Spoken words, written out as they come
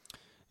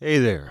Hey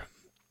there.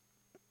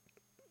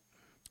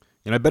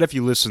 And I bet if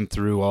you listen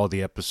through all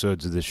the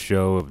episodes of this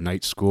show of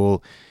Night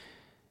School,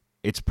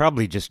 it's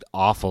probably just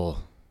awful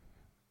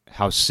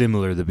how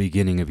similar the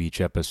beginning of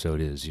each episode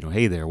is.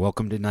 Hey there,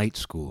 welcome to Night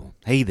School.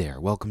 Hey there,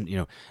 welcome.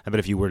 I bet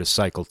if you were to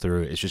cycle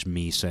through it, it's just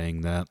me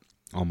saying that.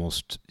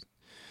 Almost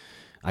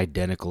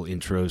identical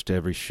intros to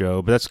every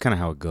show, but that's kind of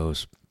how it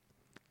goes.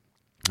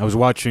 I was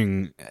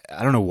watching,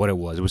 I don't know what it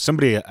was. It was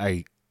somebody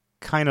I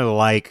kind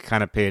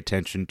of pay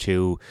attention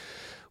to,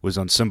 was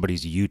on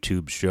somebody's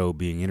YouTube show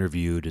being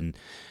interviewed, and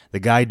the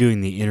guy doing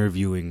the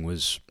interviewing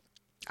was,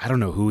 I don't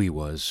know who he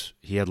was.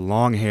 He had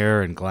long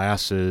hair and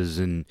glasses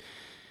and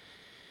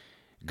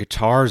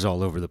guitars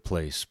all over the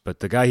place, but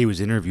the guy he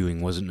was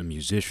interviewing wasn't a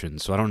musician,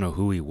 so I don't know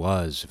who he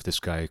was. If this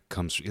guy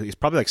he's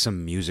probably like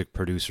some music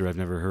producer I've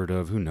never heard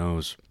of. Who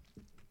knows?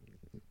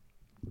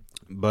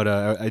 But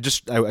I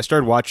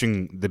started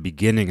watching the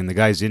beginning, and the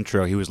guy's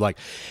intro, he was like,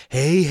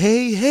 hey,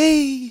 hey,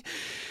 hey.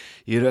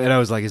 And I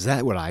was like, is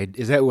that what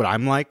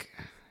I'm like?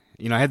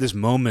 I had this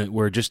moment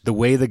where just the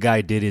way the guy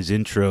did his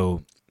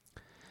intro,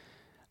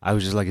 I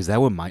was just like, is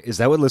that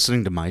what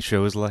listening to my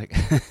show is like?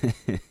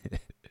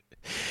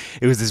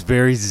 It was this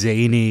very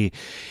zany,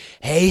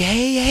 hey,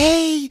 hey,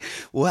 hey,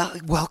 well,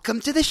 welcome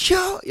to the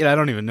show. I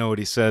don't even know what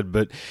he said,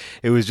 but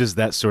it was just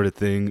that sort of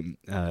thing.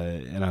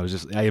 And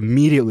I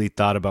immediately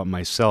thought about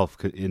myself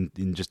in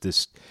just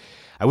this,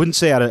 I wouldn't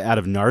say out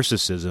of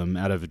narcissism,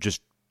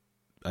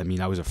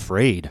 I was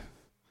afraid.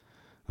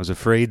 I was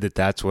afraid that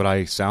that's what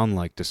I sound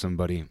like to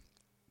somebody.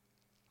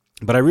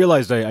 But I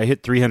realized I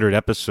hit 300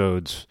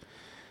 episodes.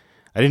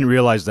 I didn't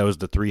realize that was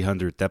the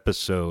 300th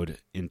episode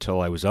until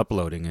I was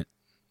uploading it.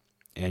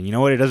 And you know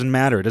what? It doesn't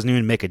matter. It doesn't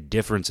even make a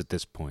difference at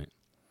this point.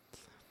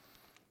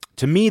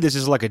 To me, this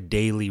is like a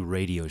daily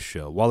radio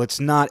show. While it's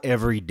not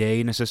every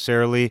day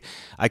necessarily,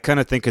 I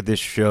kind of think of this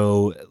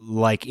show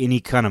like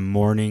any kind of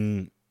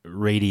morning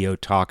radio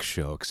talk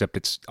show, except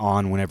it's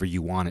on whenever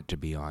you want it to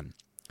be on.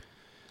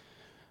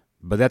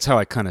 But that's how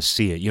I kind of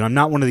see it. I'm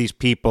not one of these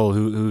people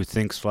who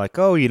thinks like,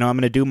 oh, I'm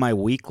going to do my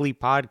weekly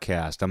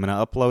podcast. I'm going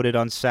to upload it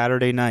on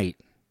Saturday night.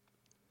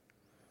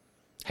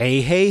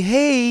 Hey, hey,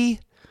 hey.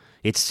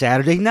 It's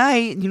Saturday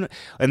night. And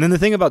then the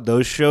thing about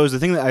those shows, the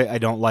thing that I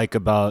don't like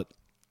about,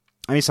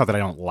 it's not that I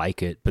don't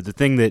like it, but the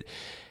thing that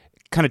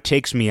kind of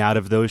takes me out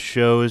of those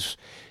shows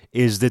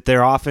is that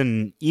they're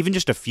often even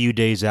just a few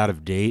days out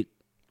of date.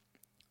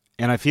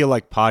 And I feel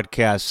like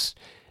podcasts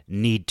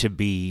need to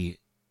be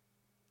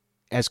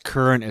as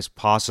current as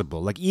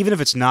possible. Like, even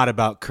if it's not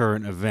about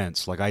current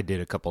events, like I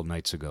did a couple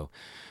nights ago.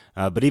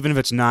 But even if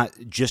it's not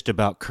just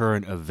about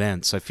current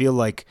events, I feel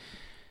like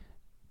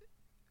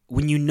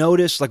when you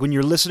notice, like when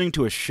you're listening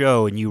to a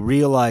show and you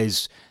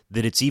realize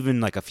that it's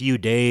even like a few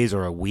days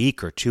or a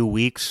week or 2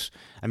 weeks,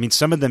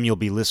 some of them you'll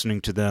be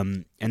listening to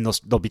them and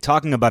they'll be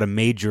talking about a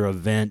major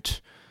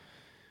event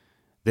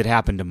that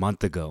happened a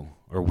month ago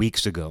or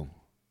weeks ago.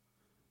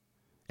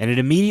 And it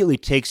immediately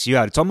takes you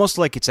out. It's almost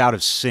like it's out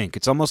of sync.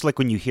 It's almost like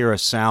when you hear a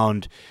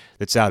sound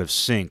that's out of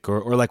sync,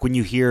 or like when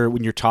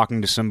you're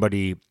talking to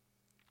somebody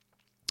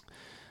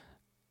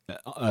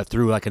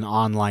through like an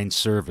online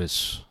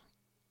service,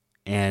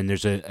 and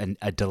there's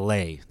a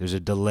delay. There's a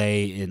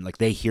delay in, like,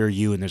 they hear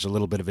you and there's a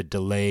little bit of a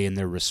delay in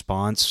their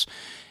response.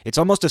 It's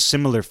almost a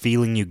similar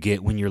feeling you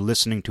get when you're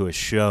listening to a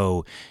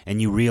show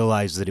and you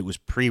realize that it was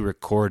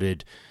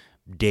pre-recorded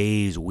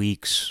days,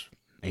 weeks,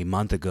 a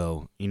month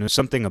ago.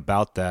 Something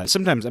about that.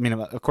 Sometimes,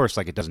 of course,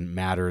 like, it doesn't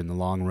matter in the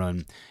long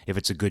run. If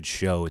it's a good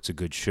show, it's a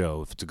good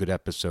show. If it's a good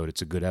episode,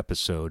 it's a good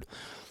episode.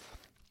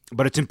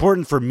 But it's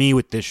important for me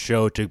with this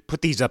show to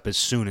put these up as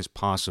soon as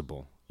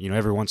possible.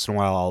 Every once in a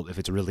while, if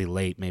it's really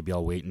late, maybe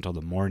I'll wait until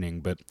the morning.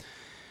 But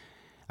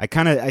I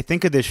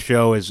think of this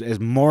show as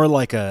more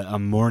like a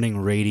morning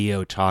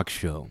radio talk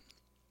show.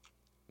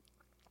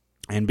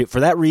 And for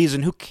that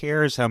reason, who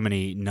cares how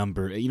many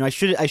number? I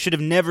should have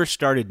never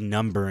started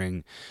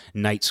numbering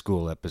Night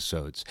School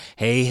episodes.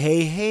 Hey,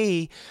 hey,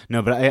 hey.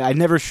 No, but I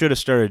never should have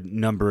started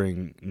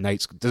numbering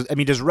Night School.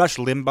 Does Rush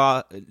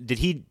Limbaugh, did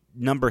he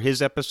number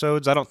his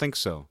episodes? I don't think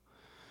so.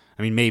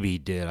 Maybe he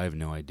did. I have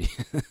no idea.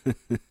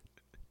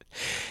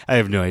 I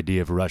have no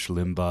idea if Rush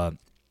Limbaugh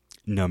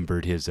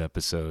numbered his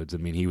episodes.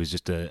 He was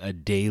just a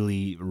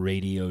daily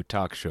radio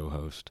talk show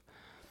host.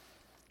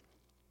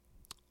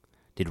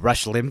 Did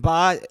Rush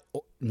Limbaugh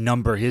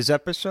number his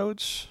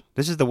episodes?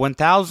 This is the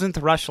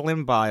 1000th Rush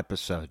Limbaugh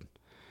episode.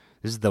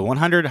 This is the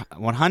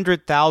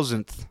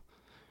 100,000th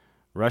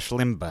Rush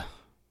Limbaugh.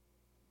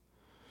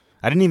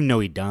 I didn't even know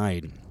he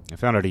died. I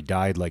found out he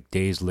died like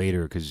days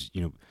later because,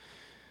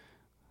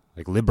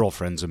 like liberal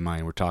friends of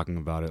mine were talking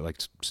about it, like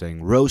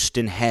saying, roast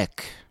in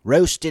heck,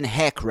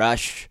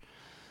 Rush.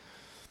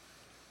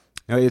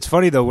 It's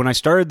funny, though, when I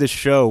started this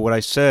show, what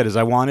I said is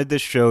I wanted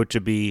this show to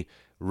be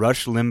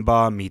Rush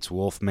Limbaugh meets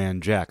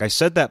Wolfman Jack. I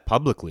said that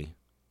publicly.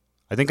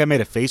 I think I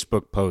made a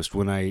Facebook post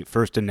when I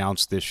first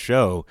announced this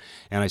show,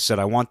 and I said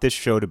I want this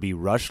show to be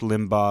Rush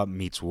Limbaugh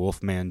meets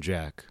Wolfman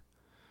Jack.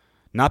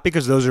 Not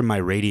because those are my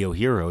radio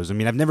heroes.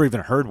 I've never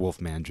even heard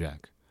Wolfman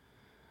Jack.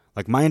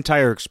 Like, my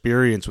entire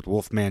experience with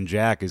Wolfman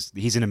Jack is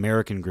he's in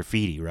American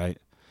Graffiti, right?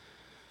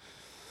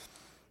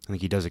 I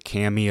think he does a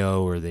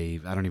cameo, or I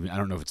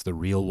don't know if it's the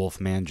real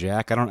Wolfman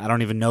Jack. I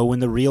don't even know when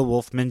the real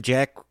Wolfman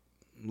Jack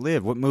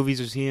lived. What movies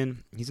is he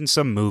in? He's in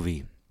some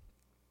movie.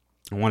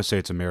 I want to say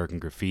it's American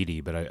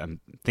Graffiti, but I'm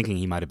thinking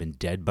he might have been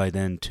dead by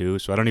then too.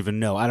 So I don't even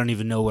know. I don't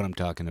even know what I'm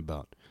talking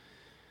about.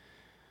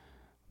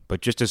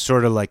 But just as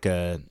sort of like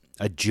a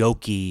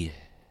jokey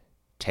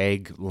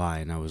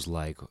tagline, I was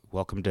like,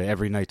 "Welcome to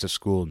Every Night's a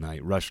School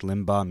Night. Rush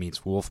Limbaugh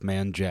meets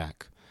Wolfman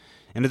Jack."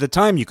 And at the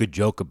time, you could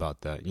joke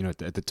about that. You know,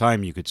 at the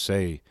time, you could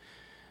say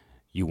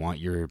you want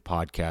your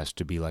podcast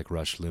to be like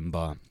Rush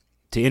Limbaugh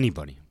to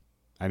anybody.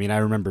 I mean, I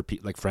remember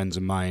like friends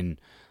of mine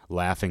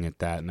laughing at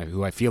that, and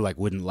who I feel like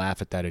wouldn't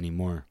laugh at that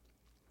anymore.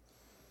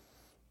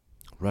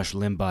 Rush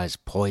Limbaugh has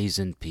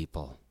poisoned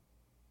people.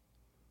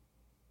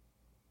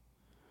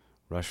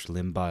 Rush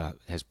Limbaugh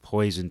has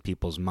poisoned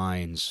people's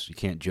minds. You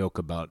can't joke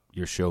about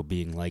your show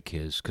being like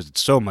his, because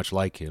it's so much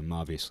like him,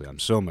 obviously. I'm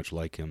so much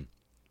like him.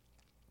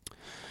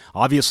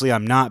 Obviously,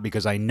 I'm not,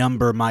 because I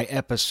number my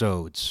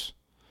episodes.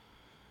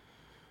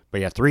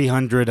 But yeah,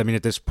 300, I mean,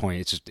 at this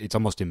point, it's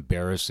almost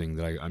embarrassing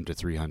that I'm to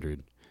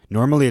 300.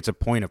 Normally, it's a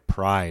point of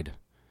pride.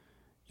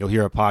 You'll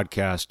hear a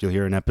podcast, you'll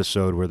hear an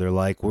episode where they're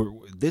like,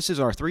 this is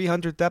our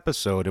 300th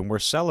episode, and we're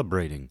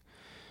celebrating.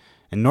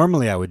 And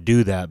normally I would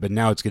do that, but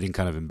now it's getting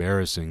kind of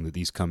embarrassing that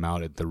these come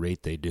out at the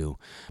rate they do.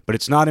 But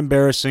it's not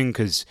embarrassing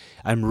because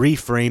I'm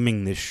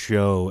reframing this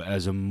show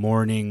as a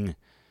morning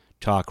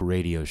talk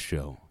radio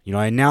show. You know,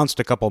 I announced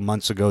a couple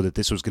months ago that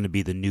this was going to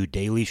be the new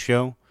daily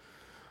show.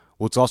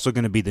 Well, it's also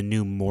going to be the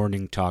new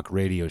morning talk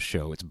radio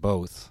show. It's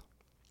both.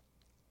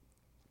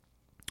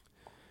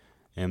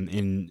 And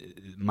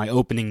in my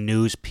opening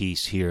news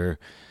piece here,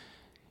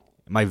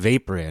 my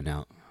vape ran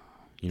out.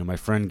 You know, my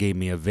friend gave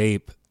me a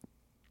vape,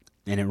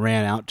 and it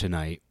ran out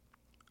tonight.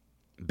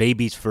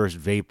 Baby's first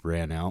vape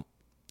ran out,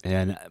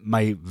 and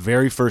my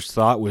very first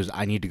thought was,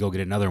 I need to go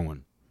get another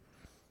one.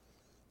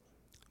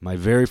 My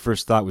very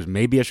first thought was,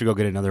 maybe I should go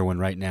get another one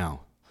right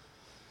now.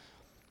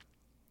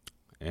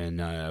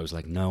 And I was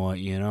like, no,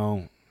 you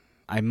know,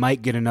 I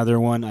might get another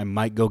one. I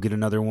might go get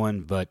another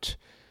one, but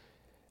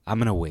I'm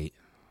going to wait.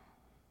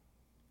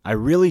 I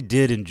really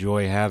did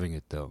enjoy having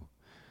it, though.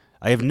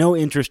 I have no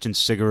interest in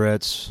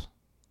cigarettes.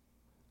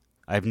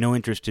 I have no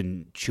interest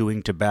in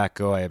chewing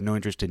tobacco. I have no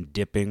interest in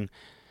dipping.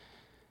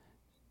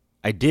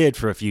 I did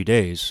for a few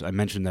days. I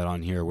mentioned that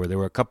on here, where there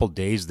were a couple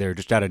days there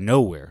just out of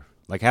nowhere.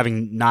 Like,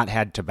 having not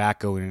had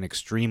tobacco in an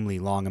extremely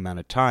long amount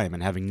of time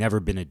and having never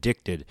been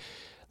addicted,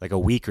 like a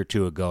week or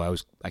two ago,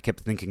 I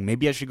kept thinking,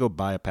 maybe I should go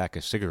buy a pack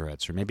of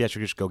cigarettes, or maybe I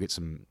should just go get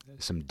some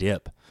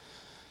dip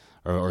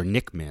or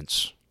Nick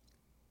Mints.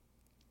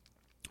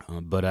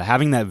 But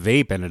having that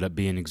vape ended up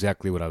being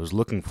exactly what I was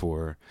looking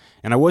for.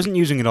 And I wasn't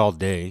using it all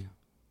day.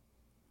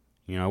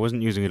 You know, I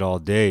wasn't using it all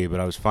day, but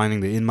I was finding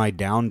that in my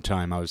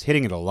downtime, I was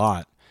hitting it a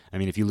lot. I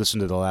mean, if you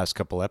listen to the last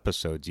couple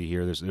episodes, you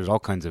hear there's all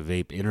kinds of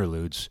vape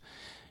interludes.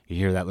 You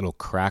hear that little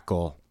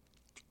crackle,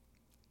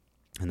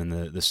 and then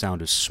the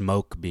sound of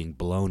smoke being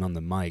blown on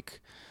the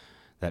mic,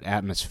 that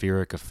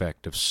atmospheric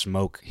effect of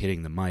smoke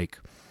hitting the mic.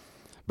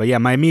 But yeah,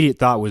 my immediate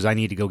thought was, I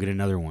need to go get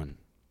another one.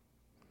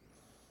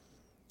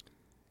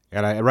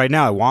 And right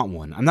now I want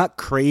one. I'm not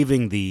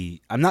craving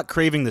the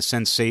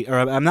sensation, or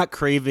I'm not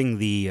craving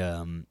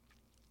the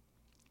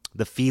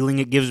feeling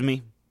it gives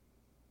me.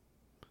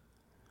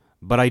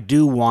 But I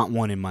do want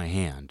one in my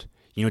hand.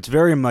 You know, it's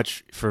very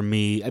much for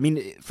me. I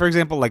mean, for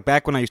example, like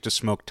back when I used to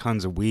smoke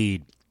tons of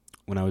weed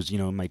when I was, you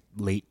know, in my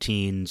late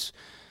teens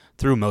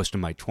through most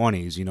of my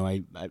 20s, you know,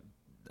 I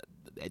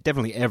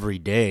definitely every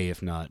day,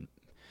 if not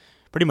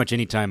pretty much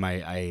any time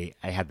I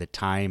had the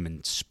time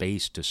and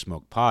space to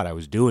smoke pot, I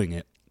was doing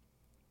it.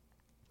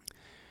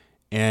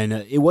 And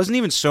it wasn't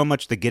even so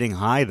much the getting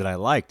high that I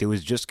liked. It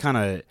was just kind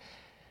of,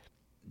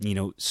 you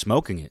know,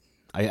 smoking it.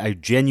 I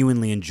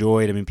genuinely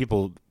enjoyed. I mean,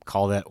 people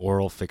call that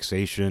oral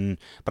fixation,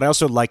 but I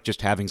also like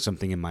just having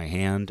something in my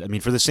hand. I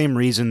mean, for the same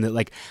reason that,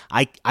 like,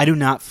 I do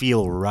not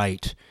feel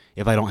right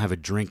if I don't have a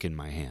drink in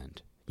my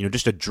hand. You know,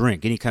 just a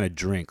drink, any kind of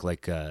drink.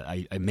 Like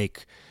I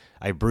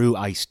brew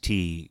iced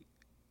tea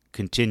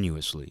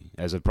continuously,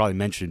 as I've probably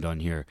mentioned on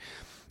here.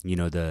 You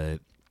know, the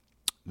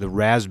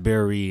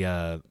raspberry,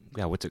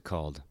 what's it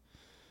called?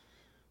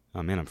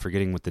 Oh man, I'm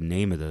forgetting what the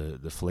name of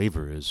the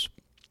flavor is.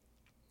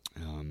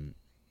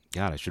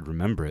 God, I should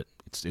remember it.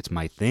 It's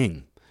my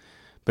thing.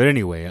 But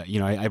anyway, you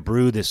know, I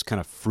brew this kind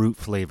of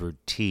fruit-flavored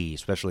tea,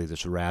 especially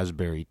this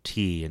raspberry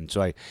tea. And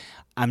so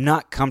I'm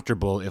not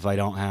comfortable if I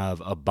don't have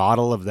a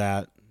bottle of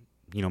that,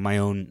 you know, my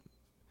own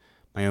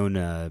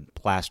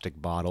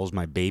plastic bottles,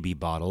 my baby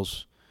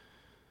bottles,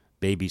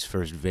 baby's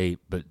first vape,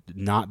 but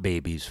not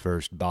baby's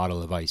first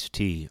bottle of iced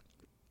tea.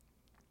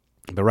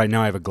 But right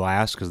now I have a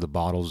glass because the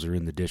bottles are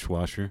in the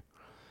dishwasher.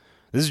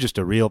 This is just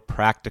a real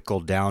practical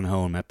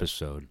down-home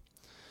episode.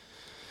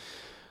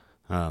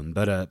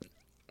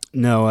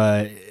 No,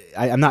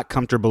 I'm not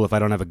comfortable if I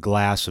don't have a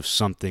glass of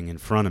something in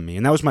front of me.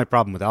 And that was my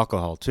problem with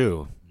alcohol,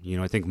 too.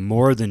 I think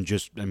more than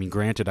just,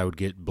 granted, I would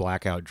get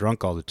blackout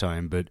drunk all the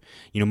time, but,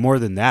 more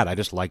than that, I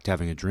just liked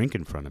having a drink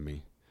in front of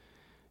me.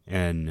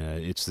 And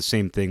it's the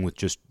same thing with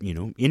just,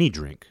 any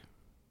drink.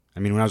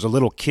 When I was a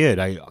little kid,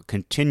 I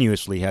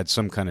continuously had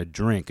some kind of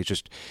drink.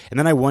 And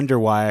then I wonder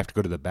why I have to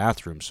go to the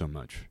bathroom so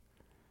much.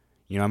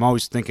 I'm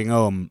always thinking,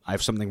 I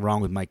have something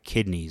wrong with my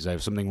kidneys. I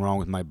have something wrong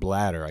with my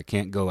bladder. I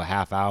can't go a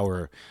half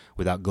hour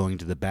without going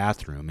to the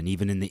bathroom. And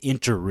even in the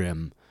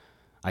interim,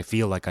 I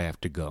feel like I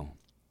have to go.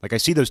 Like I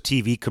see those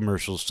TV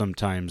commercials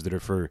sometimes that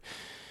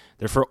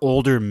they're for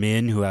older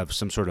men who have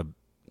some sort of,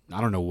 I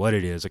don't know what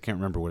it is. I can't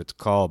remember what it's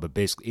called, but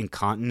basically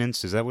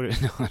incontinence. Is that what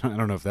it? No, I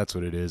don't know if that's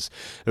what it is.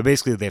 But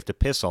basically they have to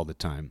piss all the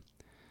time.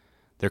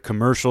 They're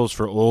commercials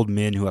for old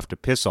men who have to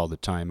piss all the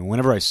time. And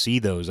whenever I see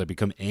those, I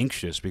become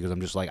anxious because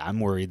I'm just like, I'm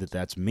worried that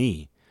that's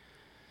me.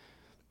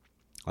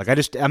 Like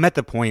I'm at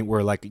the point where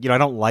I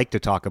don't like to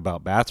talk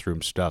about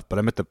bathroom stuff, but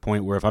I'm at the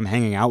point where if I'm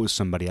hanging out with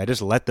somebody, I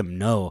just let them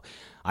know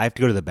I have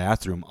to go to the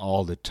bathroom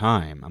all the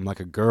time. I'm like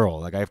a girl.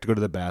 Like I have to go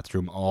to the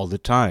bathroom all the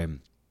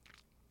time.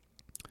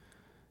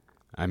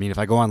 If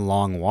I go on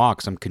long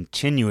walks, I'm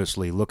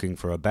continuously looking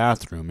for a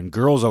bathroom. And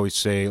girls always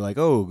say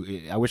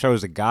I wish I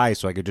was a guy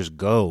so I could just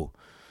go.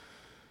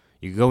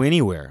 You can go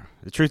anywhere.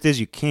 The truth is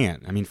you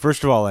can't.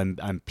 First of all,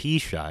 I'm pee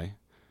shy.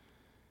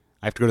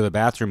 I have to go to the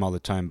bathroom all the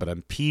time, but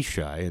I'm pee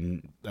shy.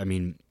 And,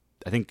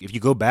 I think if you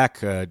go back,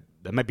 that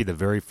might be the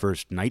very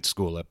first night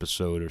school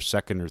episode or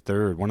second or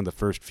third. One of the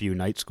first few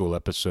night school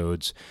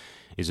episodes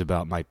is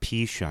about my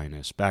pee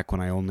shyness. Back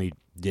when I only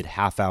did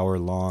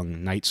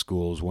half-hour-long night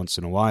schools once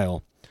in a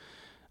while,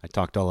 I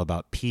talked all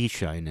about pee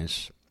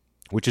shyness,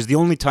 which is the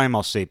only time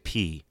I'll say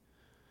pee.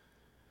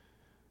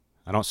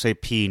 I don't say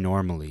pee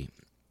normally,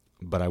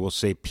 but I will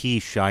say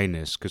pee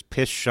shyness, because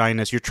piss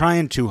shyness, you're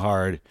trying too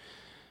hard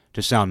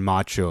to sound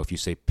macho if you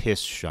say piss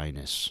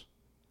shyness.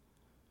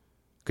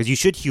 Because you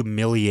should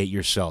humiliate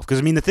yourself.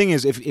 Because, the thing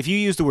is, if you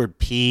use the word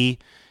pee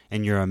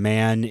and you're a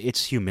man,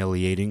 it's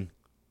humiliating.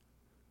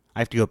 I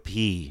have to go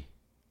pee.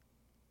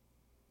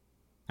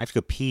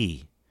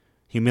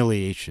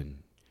 Humiliation.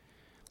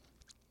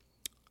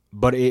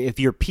 But if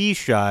you're pee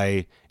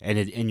shy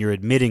and you're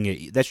admitting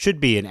it, that should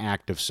be an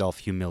act of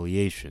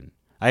self-humiliation.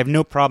 I have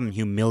no problem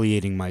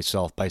humiliating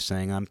myself by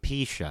saying I'm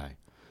pee shy.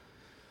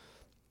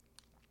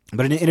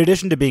 But in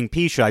addition to being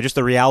pee shy, just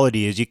the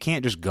reality is you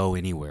can't just go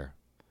anywhere.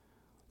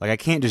 I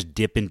can't just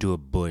dip into a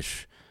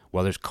bush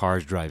while there's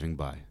cars driving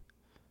by.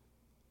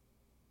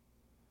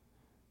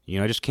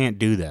 I just can't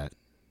do that.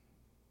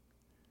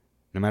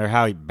 No matter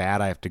how bad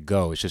I have to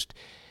go, it's just,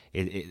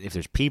 if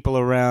there's people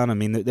around,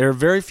 there are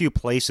very few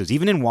places,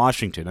 even in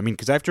Washington,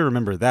 because I have to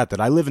remember that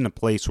I live in a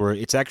place where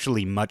it's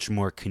actually much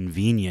more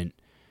convenient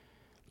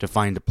to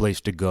find a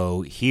place to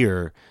go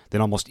here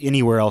than almost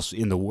anywhere else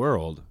in the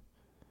world.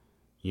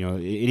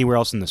 Anywhere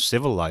else in the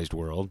civilized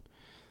world,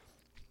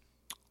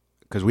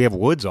 because we have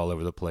woods all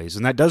over the place,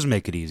 and that does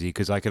make it easy.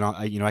 Because I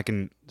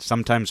can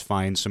sometimes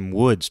find some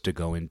woods to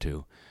go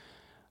into,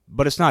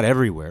 but it's not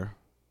everywhere.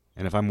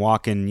 And if I'm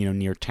walking,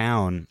 near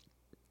town,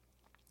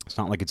 it's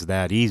not like it's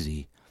that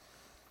easy.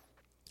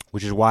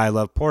 Which is why I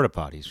love porta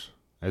potties,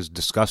 as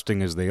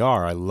disgusting as they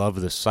are. I love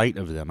the sight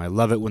of them. I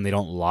love it when they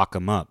don't lock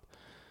them up,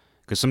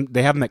 because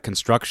they have them at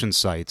construction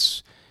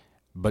sites,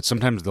 but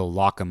sometimes they'll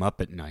lock them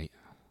up at night.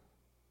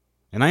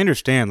 And I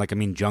understand,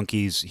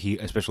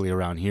 junkies, especially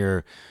around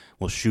here,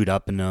 will shoot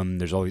up in them.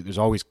 There's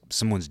always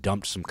someone's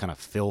dumped some kind of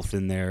filth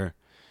in there.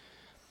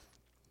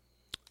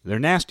 They're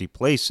nasty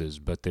places,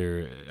 but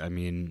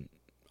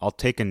I'll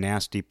take a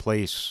nasty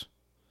place.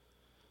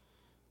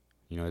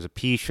 As a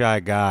pee shy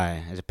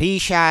guy,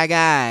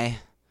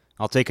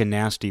 I'll take a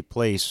nasty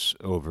place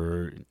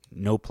over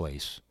no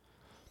place.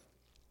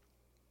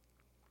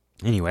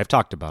 Anyway, I've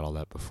talked about all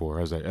that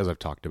before, as I've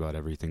talked about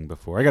everything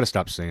before. I got to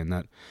stop saying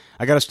that.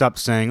 I got to stop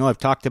saying, I've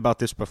talked about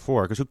this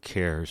before, because who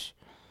cares?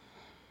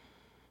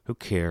 Who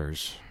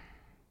cares?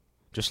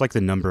 Just like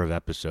the number of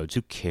episodes,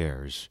 who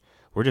cares?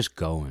 We're just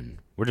going.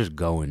 We're just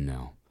going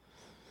now.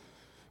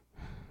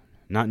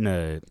 Not in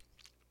a...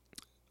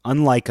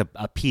 Unlike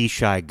a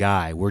pee-shy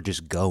guy, we're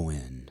just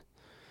going.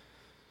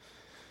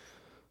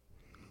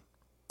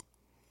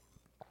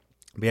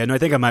 But yeah, no, I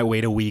think I might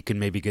wait a week and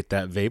maybe get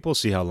that vape. We'll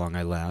see how long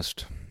I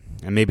last.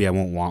 And maybe I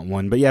won't want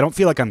one. But yeah, I don't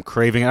feel like I'm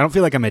craving. I don't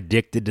feel like I'm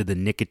addicted to the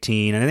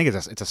nicotine. And I think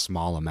it's a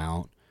small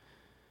amount.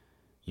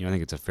 I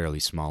think it's a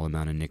fairly small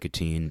amount of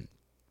nicotine.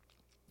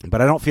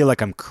 But I don't feel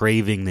like I'm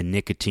craving the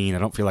nicotine. I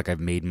don't feel like I've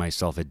made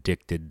myself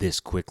addicted this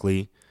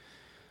quickly.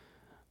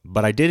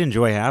 But I did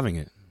enjoy having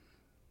it.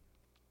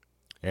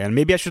 And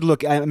maybe I should look,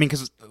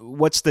 because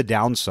what's the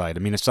downside?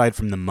 Aside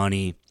from the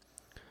money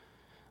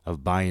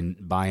of buying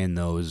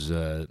those,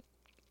 I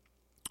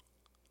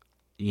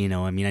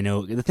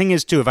know, the thing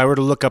is, too, if I were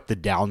to look up the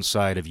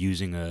downside of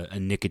using a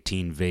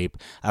nicotine vape,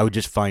 I would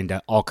just find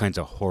out all kinds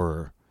of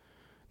horror.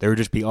 There would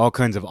just be all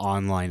kinds of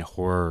online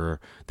horror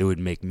that would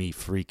make me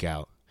freak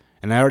out.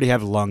 And I already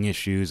have lung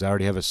issues. I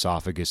already have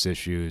esophagus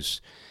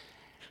issues.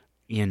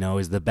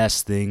 Is the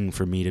best thing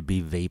for me to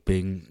be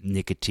vaping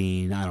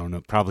nicotine? I don't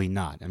know. Probably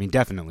not.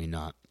 Definitely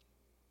not.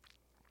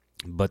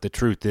 But the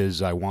truth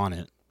is, I want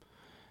it.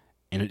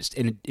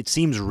 And it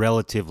seems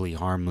relatively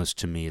harmless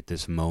to me at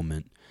this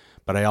moment.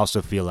 But I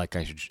also feel like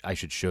I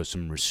should show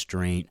some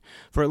restraint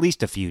for at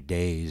least a few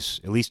days,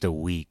 at least a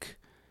week.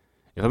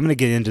 If I'm going to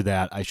get into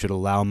that, I should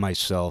allow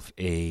myself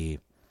a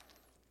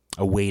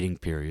waiting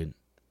period.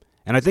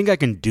 And I think I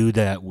can do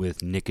that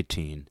with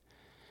nicotine.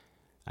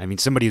 I mean,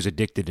 somebody who's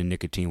addicted to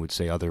nicotine would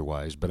say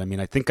otherwise, but I mean,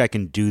 I think I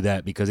can do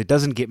that because it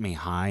doesn't get me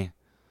high.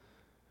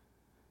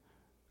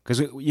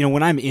 Because,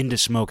 when I'm into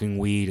smoking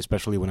weed,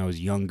 especially when I was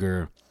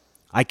younger,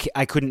 I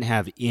couldn't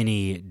have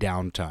any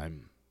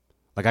downtime.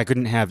 Like, I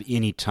couldn't have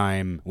any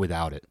time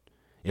without it.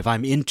 If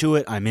I'm into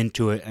it,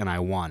 and I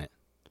want it.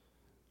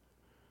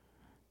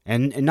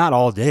 And not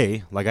all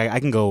day. Like, I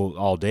can go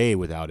all day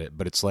without it,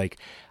 but it's like,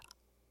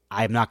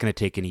 I'm not going to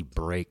take any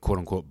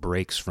quote-unquote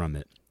breaks from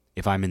it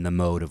if I'm in the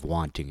mode of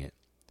wanting it.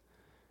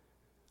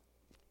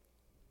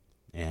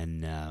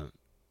 And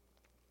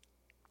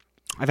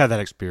I've had that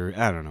experience.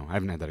 I don't know. I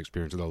haven't had that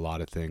experience with a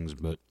lot of things,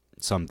 but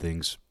some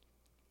things.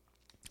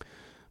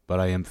 But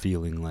I am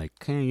feeling like,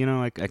 hey,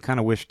 I kind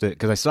of wish that,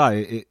 because I saw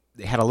it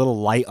had a little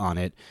light on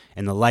it,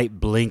 and the light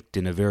blinked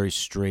in a very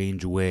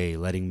strange way,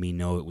 letting me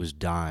know it was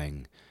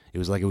dying. It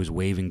was like it was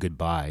waving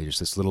goodbye, just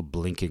this little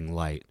blinking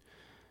light.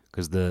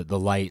 Because the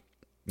light,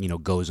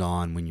 goes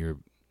on when you're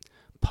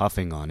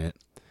puffing on it,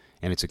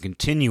 and it's a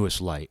continuous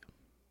light.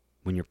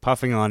 When you're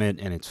puffing on it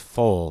and it's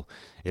full,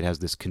 it has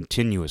this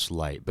continuous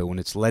light. But when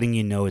it's letting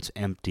you know it's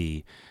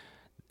empty,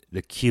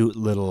 the cute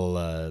little,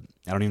 I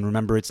don't even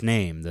remember its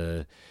name,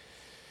 the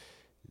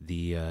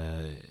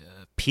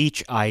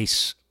peach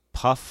ice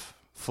puff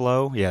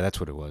flow. Yeah, that's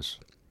what it was.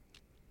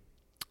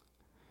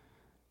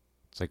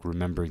 It's like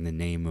remembering the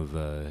name of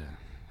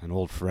an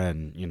old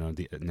friend,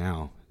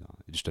 now.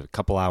 Just a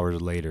couple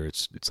hours later,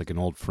 it's like an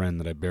old friend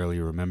that I barely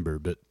remember.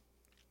 But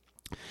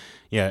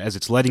yeah, as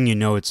it's letting you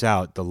know it's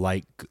out, the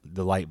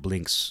light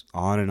blinks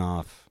on and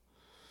off,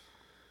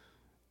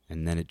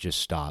 and then it just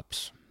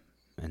stops,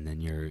 and then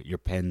your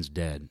pen's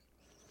dead.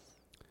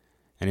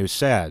 And it was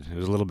sad. It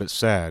was a little bit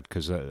sad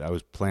because I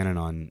was planning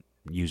on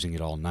using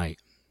it all night.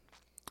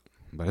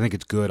 But I think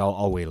it's good.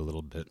 I'll wait a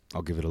little bit.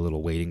 I'll give it a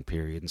little waiting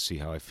period and see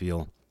how I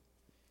feel.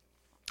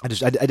 I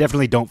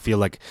definitely don't feel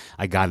like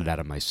I got it out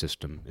of my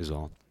system, is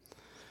all.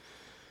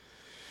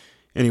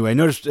 Anyway, I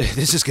noticed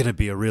this is going to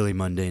be a really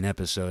mundane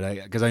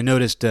episode because I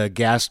noticed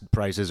gas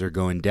prices are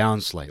going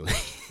down slightly.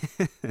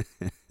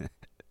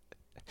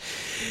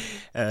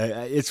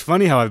 It's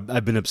funny how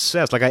I've been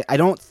obsessed. Like I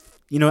don't,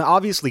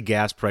 obviously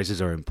gas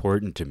prices are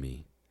important to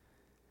me.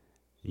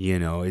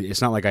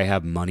 It's not like I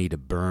have money to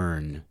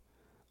burn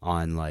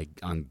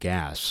on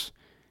gas,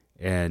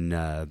 and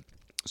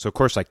so of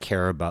course I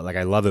care about. Like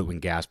I love it when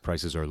gas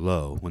prices are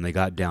low. When they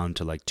got down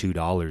to like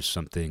 $2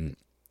 something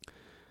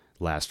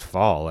last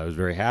fall, I was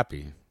very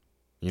happy.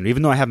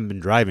 Even though I haven't been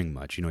driving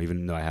much,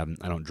 even though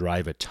I don't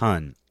drive a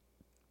ton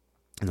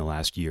in the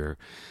last year,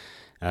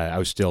 I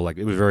was still like,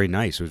 it was very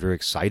nice. It was very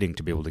exciting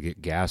to be able to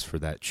get gas for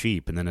that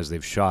cheap. And then as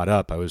they've shot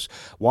up, I was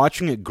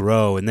watching it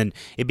grow, and then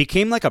it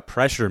became like a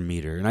pressure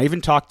meter. And I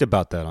even talked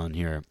about that on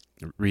here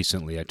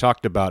recently. I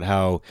talked about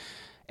how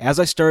as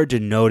I started to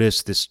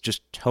notice this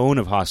just tone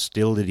of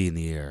hostility in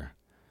the air,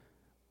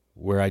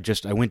 where I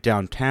went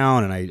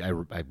downtown and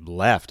I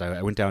left.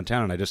 I went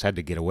downtown and I just had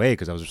to get away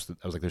because I was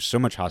like, there's so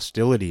much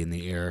hostility in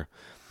the air.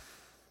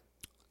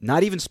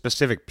 Not even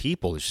specific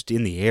people, it's just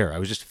in the air. I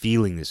was just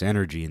feeling this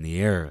energy in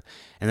the air.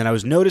 And then I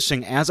was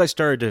noticing, as I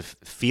started to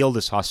feel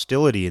this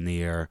hostility in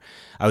the air,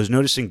 I was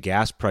noticing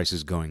gas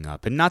prices going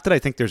up. And not that I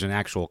think there's an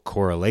actual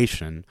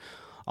correlation,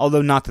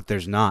 although not that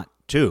there's not,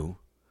 too.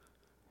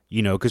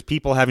 Because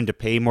people having to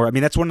pay more. I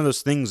mean, that's one of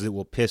those things that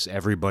will piss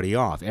everybody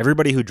off.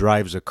 Everybody who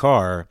drives a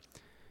car,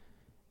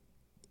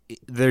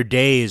 their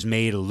day is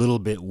made a little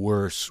bit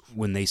worse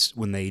when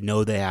they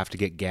know they have to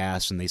get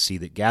gas and they see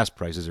that gas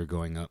prices are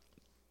going up.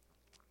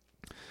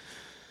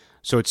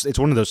 So it's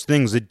one of those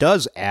things that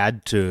does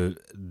add to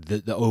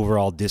the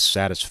overall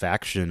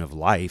dissatisfaction of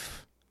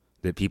life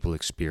that people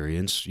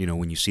experience.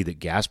 When you see that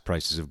gas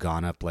prices have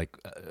gone up like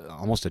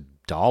almost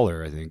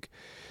 $1, I think,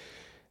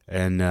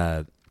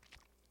 and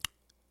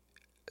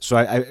so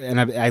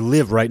I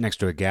live right next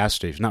to a gas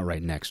station, not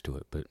right next to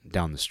it, but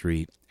down the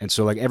street. And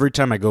so like every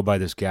time I go by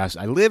this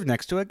I live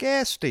next to a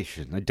gas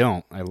station. I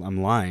don't.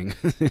 I'm lying.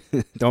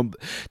 Don't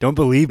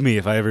believe me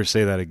if I ever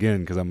say that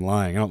again, because I'm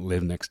lying. I don't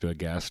live next to a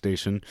gas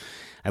station.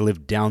 I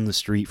live down the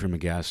street from a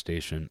gas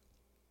station.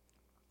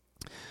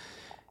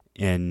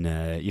 And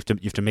you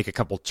have to make a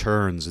couple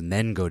turns and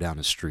then go down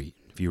a street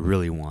if you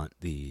really want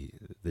the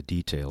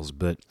details.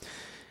 But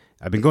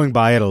I've been going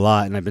by it a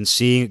lot, and I've been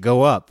seeing it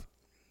go up.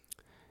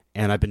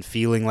 And I've been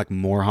feeling like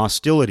more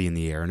hostility in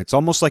the air. And it's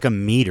almost like a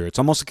meter. It's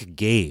almost like a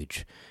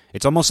gauge.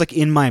 It's almost like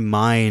in my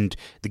mind,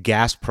 the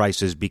gas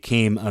prices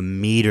became a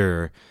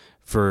meter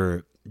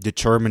for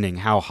determining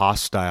how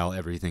hostile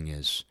everything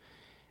is.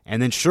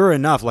 And then sure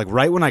enough, like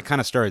right when I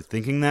kind of started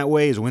thinking that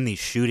way is when these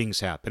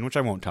shootings happen, which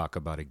I won't talk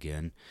about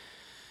again.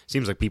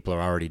 Seems like people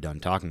are already done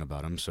talking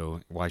about them, so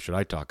why should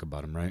I talk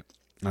about them, right?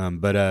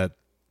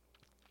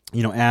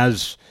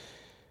 As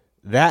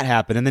that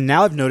happened, and then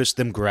now I've noticed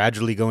them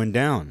gradually going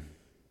down.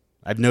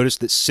 I've noticed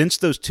that since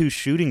those two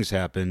shootings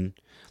happened,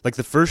 like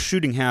the first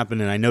shooting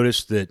happened, and I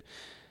noticed that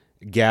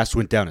gas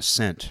went down a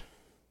cent.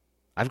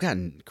 I've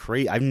gotten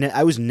crazy.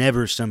 I was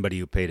never somebody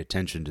who paid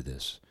attention to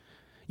this.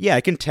 Yeah,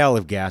 I can tell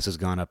if gas has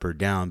gone up or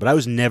down, but I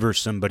was never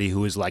somebody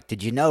who was like,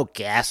 did you know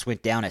gas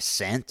went down a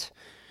cent?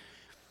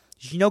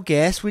 Did you know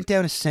gas went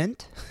down a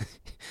cent?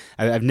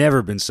 I've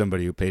never been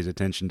somebody who pays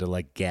attention to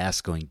like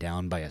gas going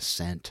down by a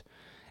cent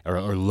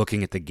or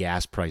looking at the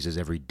gas prices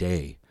every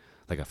day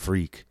like a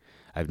freak.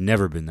 I've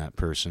never been that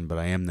person, but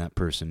I am that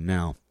person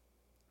now.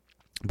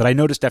 But I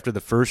noticed after the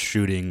first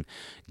shooting,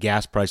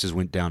 gas prices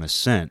went down a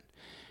cent.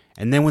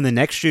 And then when the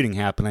next shooting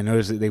happened, I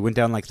noticed that they went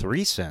down like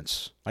 3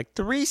 cents. Like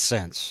 3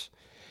 cents.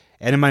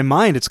 And in my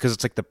mind, it's because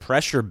it's like the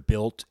pressure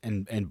built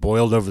and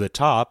boiled over the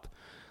top.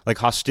 Like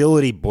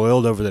hostility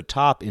boiled over the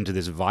top into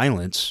this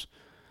violence.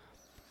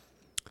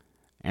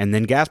 And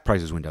then gas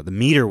prices went down. The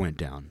meter went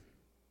down.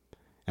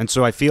 And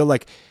so I feel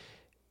like,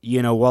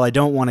 while I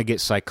don't want to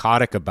get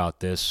psychotic about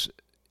this,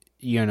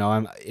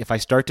 if I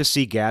start to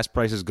see gas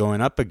prices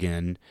going up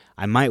again,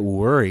 I might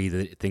worry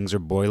that things are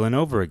boiling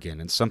over again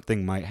and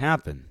something might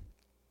happen.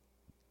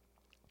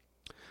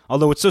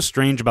 Although what's so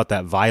strange about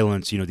that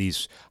violence,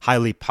 these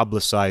highly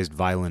publicized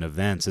violent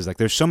events, is like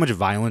there's so much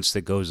violence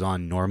that goes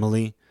on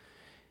normally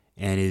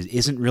and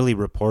isn't really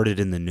reported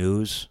in the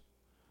news.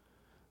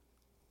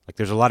 Like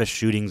there's a lot of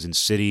shootings in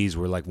cities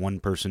where like one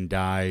person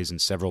dies and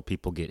several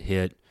people get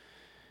hit.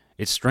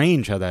 It's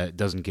strange how that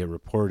doesn't get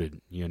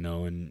reported,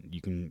 and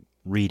you can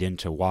read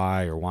into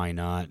why or why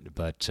not,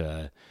 but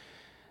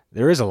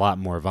there is a lot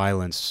more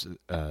violence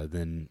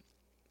than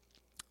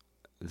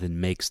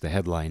makes the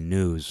headline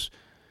news.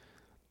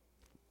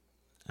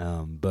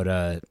 So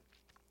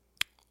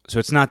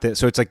it's not that.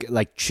 So it's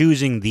like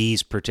choosing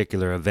these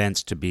particular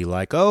events to be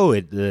like,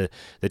 the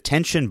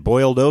tension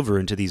boiled over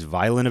into these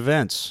violent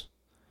events,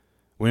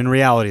 when in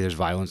reality there's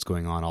violence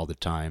going on all the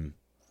time,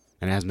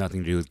 and it has nothing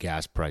to do with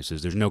gas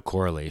prices. There's no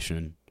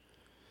correlation.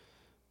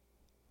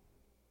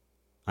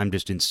 I'm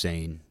just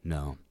insane.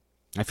 No,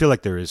 I feel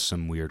like there is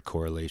some weird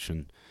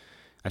correlation.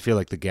 I feel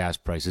like the gas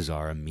prices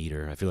are a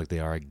meter. I feel like they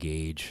are a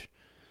gauge.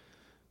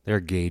 They're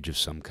a gauge of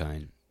some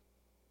kind.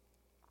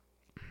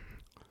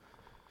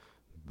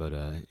 But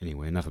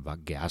anyway, enough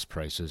about gas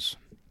prices.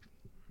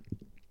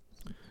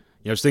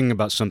 I was thinking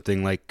about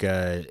something like,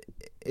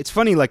 it's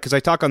funny, like, because I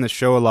talk on the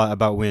show a lot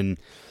about when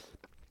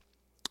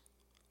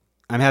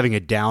I'm having a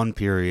down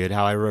period,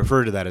 how I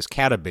refer to that as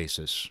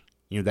catabasis.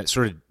 That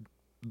sort of,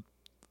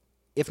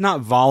 if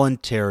not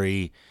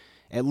voluntary,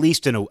 at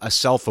least in a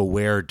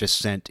self-aware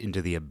descent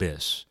into the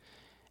abyss.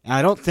 And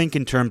I don't think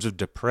in terms of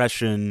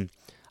depression.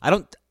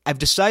 I've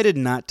decided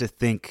not to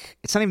think.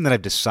 It's not even that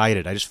I've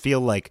decided. I just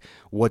feel like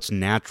what's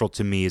natural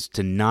to me is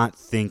to not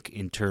think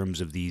in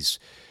terms of these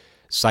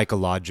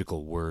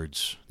psychological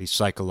words, these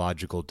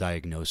psychological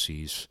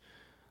diagnoses.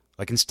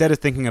 Like instead of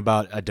thinking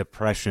about a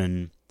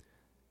depression,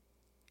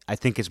 I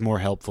think it's more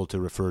helpful to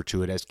refer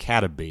to it as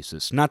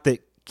catabasis. Not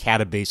that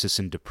catabasis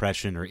and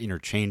depression are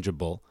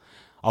interchangeable,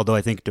 although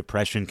I think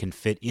depression can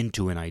fit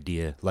into an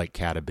idea like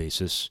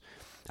catabasis.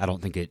 I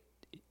don't think it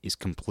is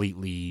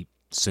completely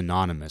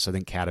synonymous. I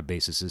think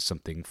catabasis is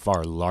something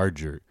far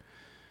larger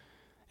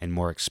and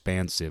more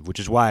expansive, which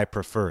is why I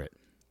prefer it.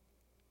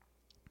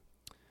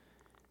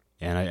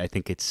 And I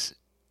think it's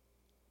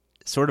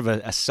sort of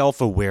a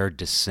self-aware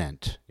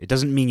descent. It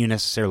doesn't mean you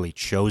necessarily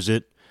chose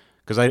it,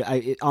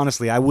 because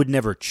honestly, I would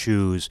never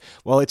choose.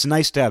 Well, it's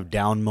nice to have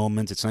down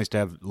moments. It's nice to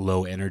have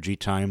low energy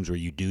times where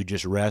you do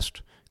just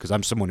rest, because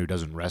I'm someone who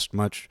doesn't rest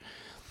much.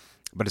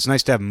 But it's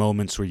nice to have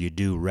moments where you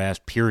do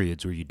rest,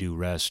 periods where you do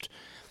rest.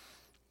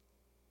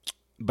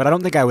 But I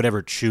don't think I would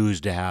ever choose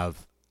to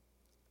have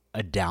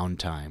a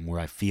downtime where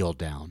I feel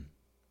down.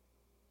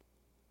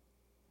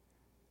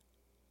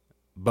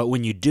 But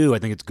when you do, I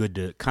think it's good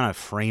to kind of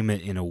frame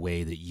it in a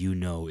way that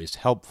is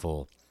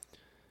helpful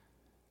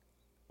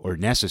or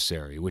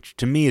necessary, which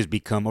to me has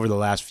become, over the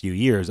last few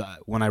years,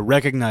 when I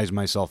recognize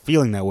myself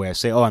feeling that way, I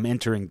say, I'm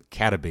entering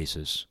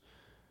catabasis,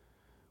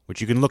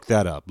 which you can look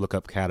that up. Look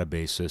up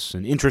catabasis.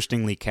 And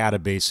interestingly,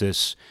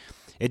 catabasis,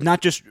 it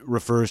not just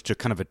refers to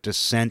kind of a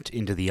descent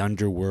into the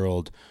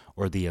underworld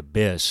or the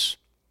abyss,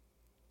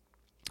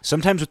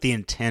 sometimes with the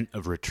intent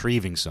of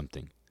retrieving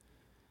something.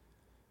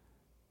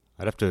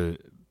 I'd have to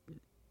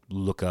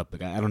look up.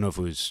 I don't know if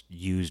it's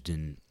used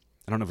in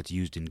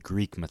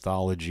Greek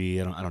mythology.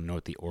 I don't know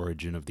what the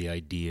origin of the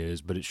idea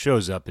is, but it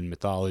shows up in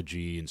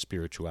mythology and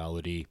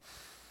spirituality.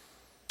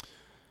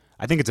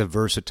 I think it's a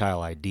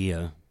versatile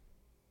idea.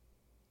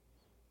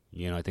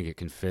 I think it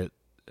can fit.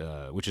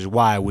 Which is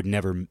why I would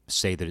never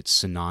say that it's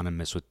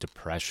synonymous with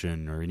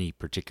depression or any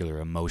particular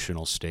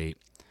emotional state.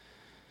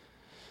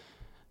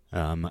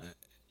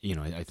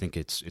 I think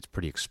it's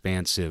pretty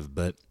expansive,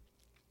 but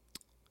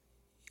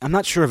I'm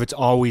not sure if it's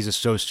always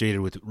associated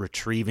with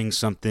retrieving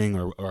something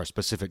or a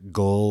specific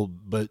goal,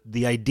 but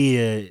the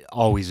idea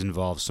always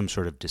involves some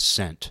sort of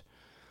descent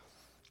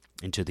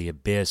into the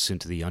abyss,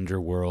 into the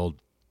underworld.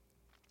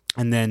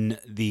 And then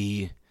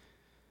the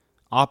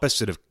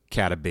opposite of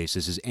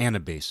catabasis is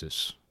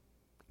anabasis,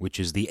 which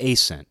is the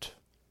ascent.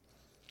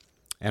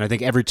 And I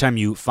think every time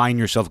you find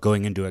yourself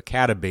going into a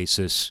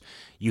catabasis,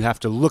 you have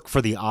to look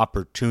for the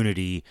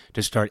opportunity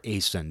to start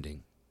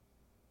ascending,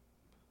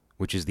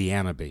 which is the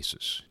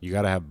anabasis. You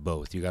got to have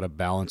both. You got to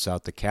balance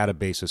out the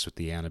catabasis with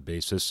the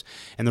anabasis.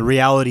 And the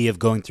reality of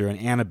going through an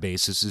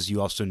anabasis is you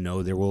also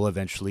know there will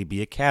eventually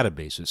be a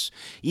catabasis,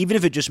 even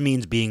if it just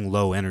means being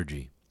low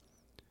energy.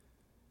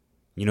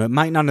 You know, it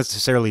might not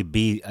necessarily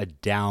be a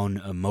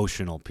down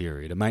emotional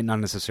period. It might not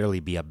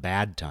necessarily be a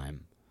bad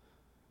time.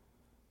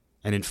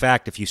 And in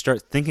fact, if you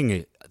start thinking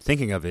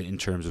of it in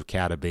terms of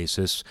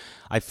catabasis,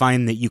 I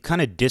find that you kind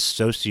of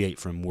dissociate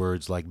from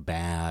words like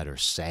bad or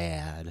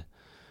sad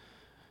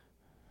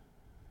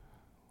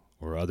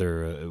or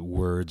other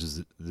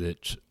words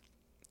that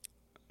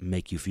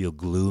make you feel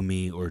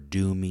gloomy or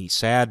doomy.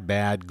 Sad,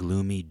 bad,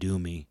 gloomy,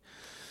 doomy.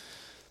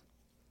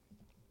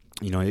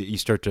 You know, you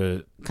start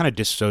to kind of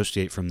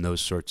dissociate from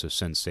those sorts of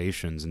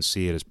sensations and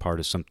see it as part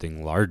of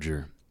something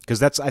larger. Because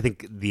that's, I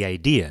think, the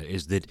idea,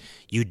 is that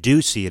you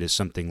do see it as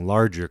something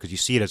larger because you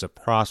see it as a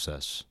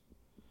process.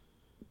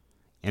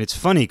 And it's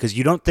funny because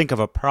you don't think of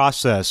a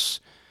process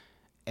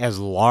as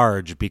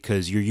large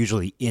because you're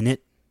usually in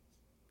it.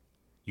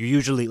 You're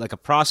usually, like, a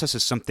process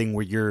is something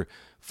where you're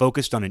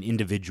focused on an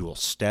individual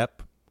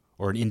step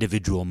or an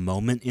individual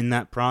moment in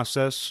that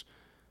process.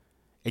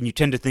 And you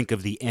tend to think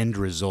of the end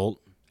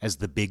result as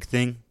the big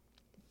thing.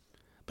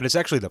 But it's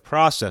actually the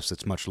process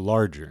that's much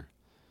larger.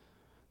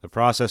 The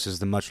process is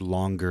the much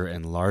longer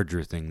and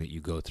larger thing that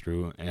you go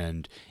through,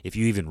 and if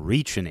you even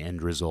reach an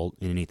end result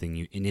in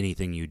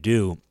anything you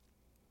do,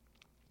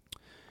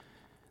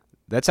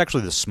 that's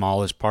actually the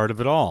smallest part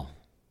of it all.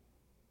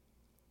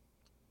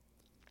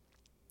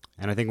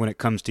 And I think when it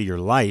comes to your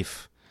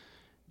life,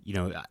 you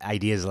know,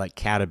 ideas like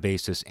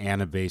catabasis,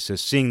 anabasis,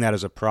 seeing that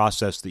as a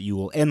process that you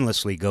will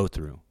endlessly go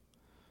through.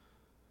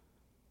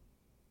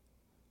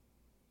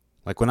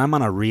 Like when I'm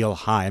on a real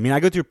high, I mean, I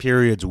go through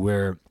periods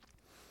where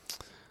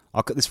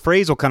this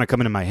phrase will kind of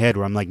come into my head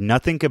where I'm like,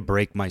 nothing could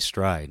break my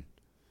stride.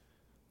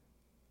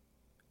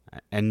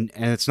 And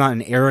it's not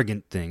an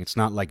arrogant thing. It's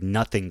not like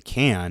nothing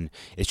can.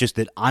 It's just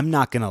that I'm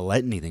not going to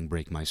let anything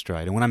break my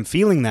stride. And when I'm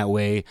feeling that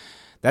way,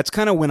 that's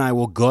kind of when I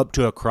will go up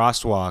to a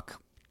crosswalk,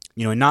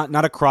 you know,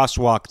 not a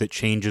crosswalk that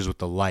changes with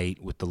the light,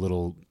 with the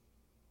little,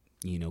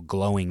 you know,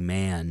 glowing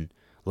man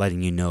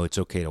letting you know it's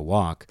okay to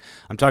walk.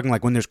 I'm talking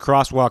like when there's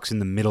crosswalks in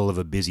the middle of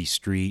a busy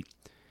street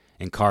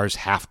and cars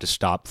have to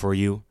stop for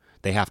you.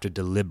 They have to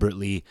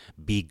deliberately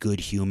be good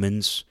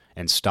humans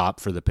and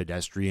stop for the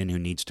pedestrian who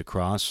needs to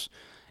cross,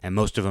 and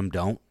most of them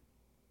don't.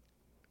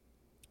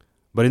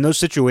 But in those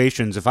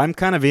situations, if I'm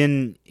kind of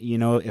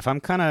if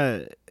I'm kind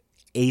of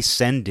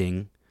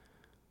ascending,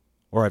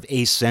 or I've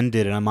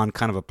ascended and I'm on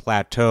kind of a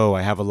plateau,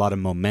 I have a lot of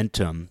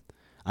momentum,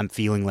 I'm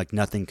feeling like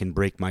nothing can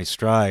break my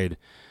stride,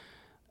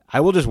 I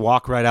will just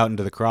walk right out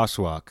into the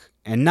crosswalk,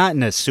 and not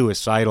in a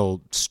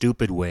suicidal,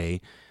 stupid way,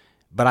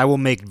 but I will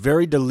make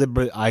very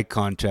deliberate eye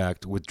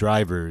contact with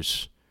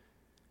drivers,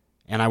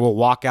 and I will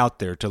walk out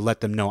there to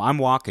let them know I'm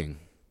walking.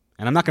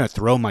 And I'm not going to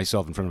throw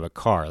myself in front of a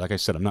car. Like I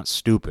said, I'm not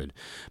stupid.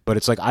 But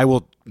it's like I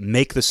will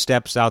make the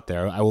steps out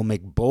there. I will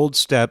make bold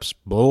steps,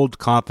 bold,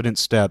 confident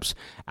steps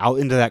out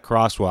into that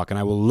crosswalk, and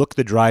I will look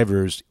the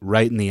drivers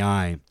right in the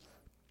eye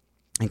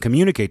and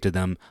communicate to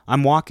them,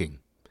 I'm walking.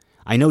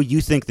 I know you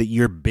think that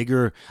you're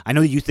bigger. I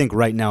know you think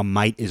right now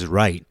might is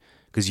right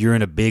because you're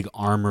in a big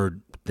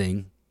armored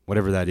thing.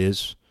 Whatever that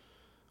is,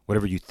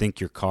 whatever you think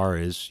your car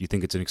is, you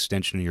think it's an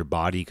extension of your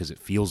body because it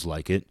feels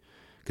like it,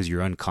 because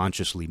you're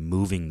unconsciously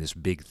moving this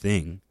big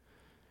thing.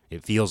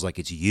 It feels like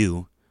it's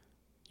you.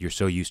 You're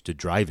so used to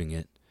driving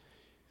it.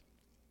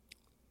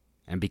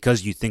 And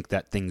because you think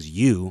that thing's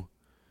you,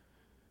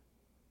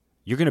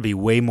 you're going to be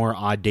way more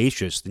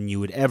audacious than you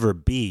would ever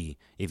be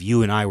if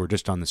you and I were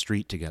just on the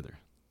street together.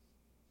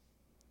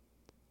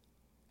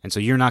 And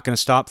so you're not going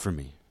to stop for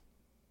me.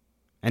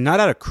 And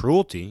not out of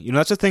cruelty. You know,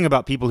 that's the thing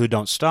about people who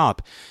don't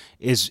stop,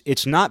 is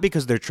it's not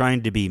because they're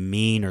trying to be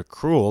mean or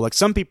cruel. Like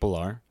some people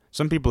are.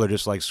 Some people are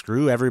just like,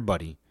 screw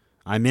everybody.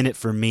 I'm in it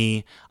for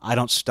me. I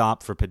don't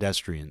stop for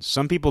pedestrians.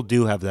 Some people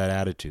do have that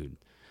attitude.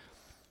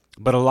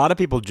 But a lot of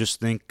people just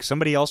think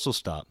somebody else will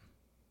stop.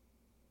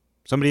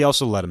 Somebody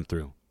else will let them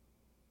through.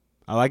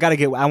 Oh, I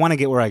want to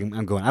get where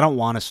I'm going. I don't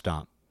want to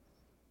stop.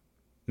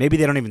 Maybe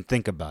they don't even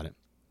think about it.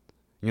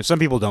 You know, some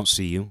people don't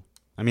see you.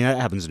 I mean, that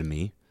happens to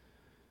me.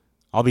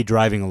 I'll be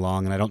driving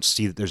along and I don't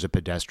see that there's a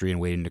pedestrian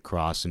waiting to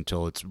cross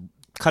until it's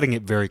cutting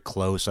it very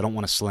close. I don't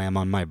want to slam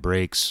on my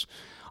brakes.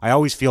 I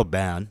always feel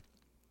bad.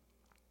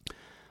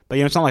 But,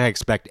 you know, it's not like I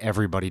expect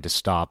everybody to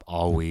stop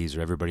always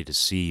or everybody to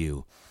see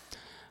you.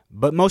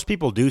 But most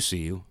people do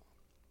see you.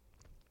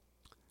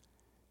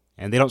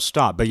 And they don't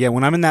stop. But, yeah,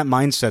 when I'm in that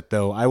mindset,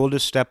 though, I will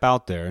just step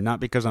out there. Not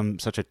because I'm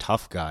such a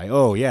tough guy.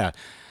 Oh, yeah,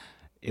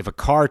 if a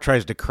car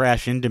tries to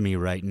crash into me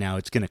right now,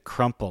 it's going to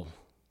crumple.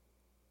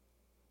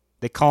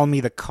 They call me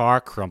the car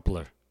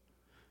crumpler.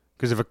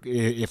 Because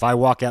if I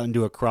walk out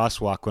into a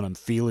crosswalk when I'm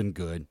feeling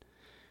good,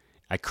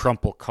 I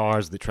crumple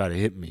cars that try to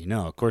hit me.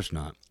 No, of course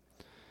not.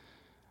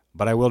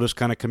 but I will just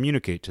kind of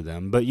communicate to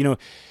them. But,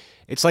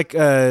 it's like,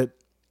 you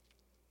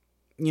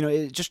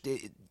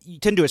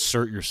tend to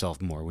assert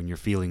yourself more when you're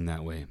feeling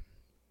that way.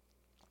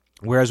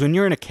 Whereas when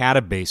you're in a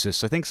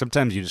catabasis, I think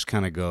sometimes you just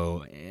kind of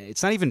go,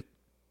 it's not even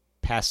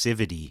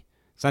passivity.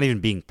 It's not even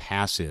being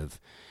passive.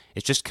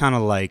 It's just kind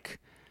of like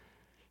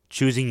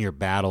choosing your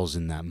battles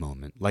in that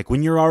moment. Like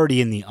when you're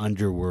already in the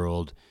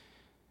underworld,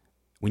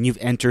 when you've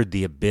entered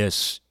the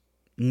abyss,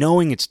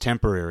 knowing it's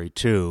temporary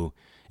too,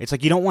 it's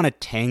like you don't want to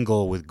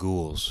tangle with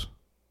ghouls.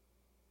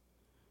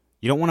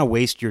 You don't want to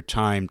waste your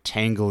time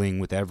tangling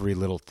with every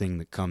little thing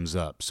that comes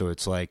up. So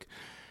it's like,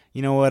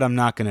 you know what, I'm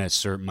not going to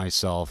assert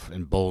myself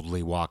and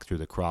boldly walk through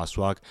the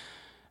crosswalk.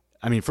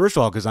 I mean, first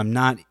of all, because I'm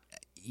not,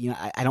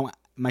 I don't,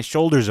 my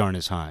shoulders aren't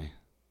as high.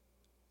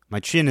 My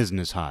chin isn't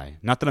as high.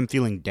 Not that I'm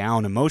feeling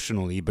down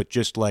emotionally, but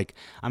just like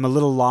I'm a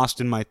little lost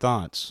in my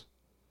thoughts.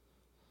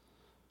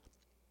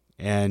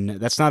 And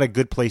that's not a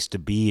good place to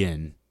be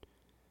in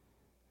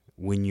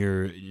when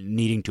you're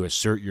needing to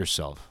assert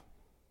yourself,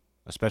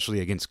 especially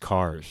against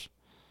cars.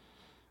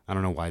 I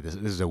don't know why this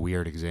is a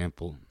weird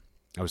example.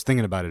 I was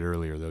thinking about it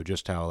earlier, though,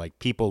 just how like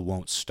people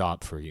won't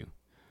stop for you.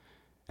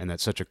 And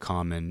that's such a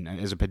common,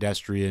 as a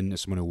pedestrian,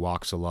 as someone who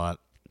walks a lot,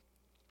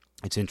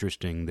 it's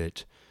interesting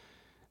that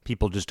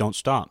people just don't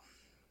stop.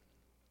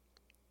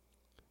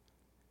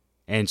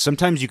 And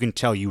sometimes you can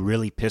tell you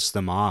really piss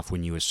them off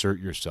when you assert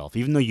yourself,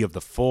 even though you have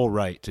the full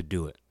right to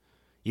do it.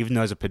 Even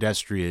though as a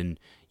pedestrian,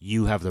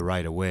 you have the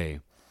right of way.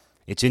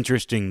 It's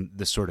interesting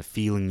the sort of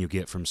feeling you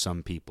get from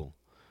some people.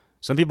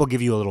 Some people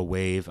give you a little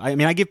wave.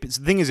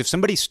 The thing is, if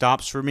somebody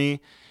stops for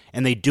me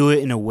and they do it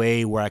in a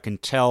way where I can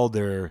tell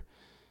they're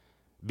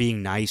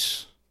being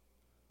nice,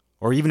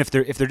 or even if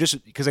they're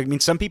just, because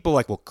some people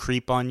like will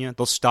creep on you.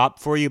 They'll stop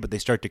for you, but they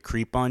start to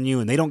creep on you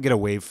and they don't get a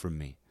wave from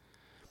me.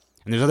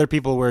 And there's other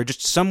people where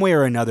just some way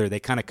or another, they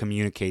kind of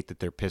communicate that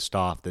they're pissed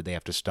off that they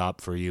have to stop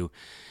for you.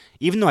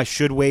 Even though I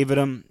should wave at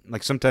them,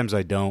 like sometimes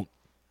I don't.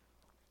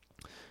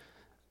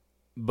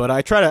 But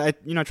I try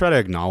to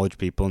acknowledge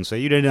people and say,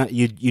 you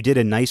did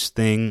a nice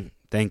thing.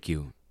 Thank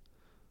you.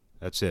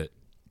 That's it.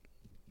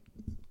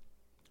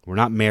 We're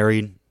not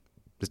married.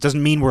 This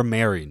doesn't mean we're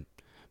married.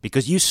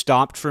 Because you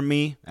stopped for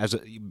me,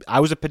 I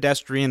was a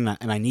pedestrian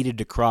and I needed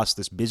to cross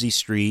this busy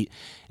street,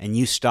 and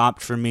you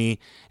stopped for me,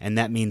 and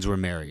that means we're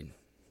married.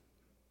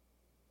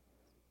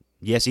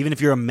 Yes, even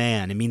if you're a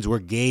man, it means we're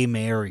gay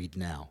married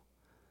now.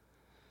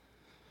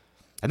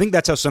 I think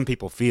that's how some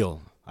people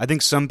feel. I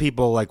think some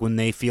people, like when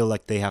they feel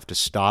like they have to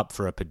stop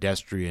for a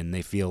pedestrian,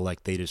 they feel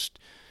like they just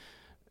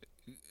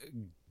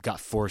got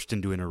forced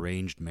into an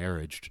arranged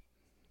marriage.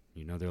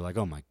 They're like,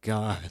 oh my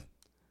God,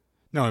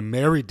 now I'm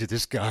married to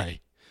this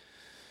guy.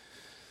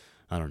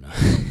 I don't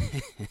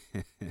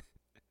know.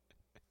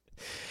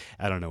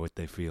 I don't know what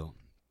they feel.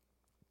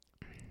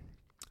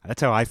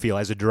 That's how I feel.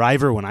 As a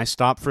driver, when I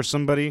stop for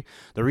somebody,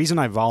 the reason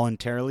I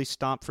voluntarily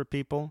stop for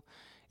people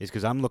is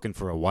because I'm looking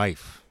for a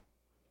wife.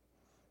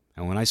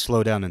 And when I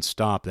slow down and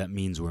stop, that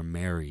means we're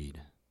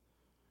married.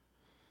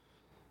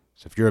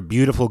 So if you're a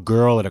beautiful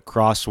girl at a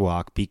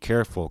crosswalk, be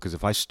careful, because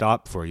if I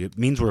stop for you, it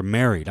means we're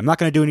married. I'm not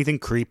going to do anything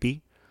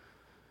creepy.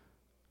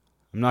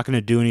 I'm not going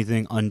to do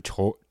anything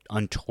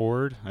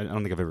untoward. I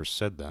don't think I've ever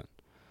said that.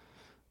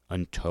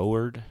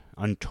 Untoward?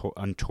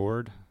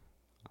 Untoward?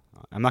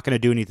 I'm not going to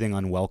do anything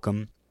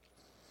unwelcome.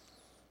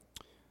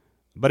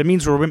 But it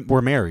means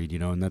we're married,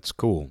 and that's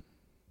cool.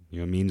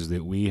 It means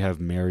that we have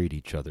married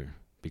each other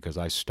because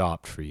I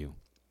stopped for you.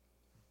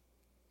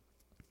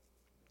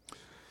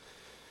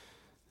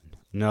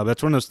 No,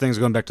 that's one of those things,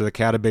 going back to the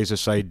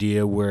catabasis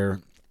idea,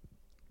 where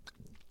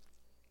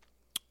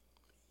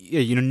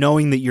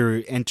knowing that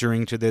you're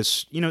entering to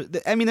this,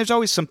 there's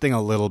always something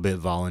a little bit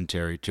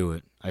voluntary to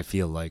it, I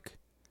feel like.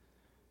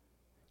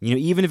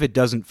 Even if it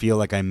doesn't feel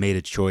like I made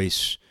a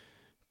choice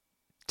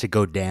to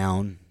go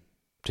down,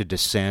 to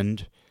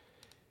descend,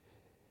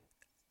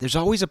 there's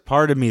always a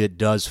part of me that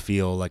does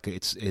feel like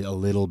it's a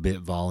little bit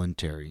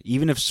voluntary.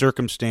 Even if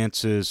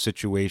circumstances,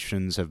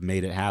 situations have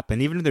made it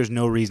happen, even if there's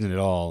no reason at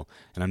all,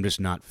 and I'm just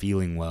not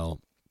feeling well,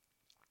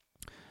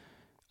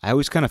 I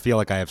always kind of feel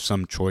like I have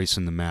some choice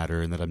in the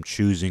matter and that I'm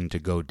choosing to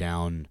go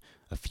down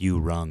a few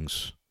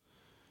rungs.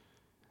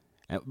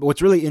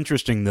 What's really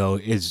interesting, though,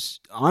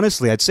 is,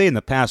 honestly, I'd say in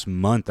the past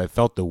month, I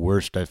felt the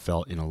worst I've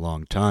felt in a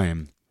long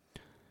time.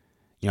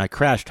 I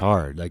crashed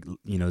hard.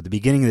 The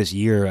beginning of this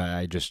year,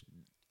 I just...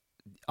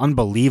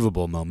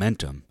 unbelievable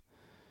momentum.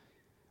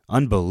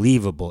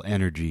 Unbelievable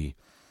energy.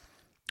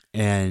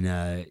 And,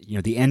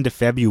 the end of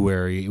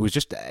February,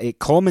 it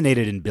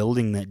culminated in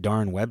building that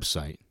darn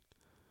website.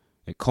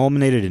 It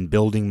culminated in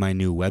building my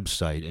new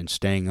website and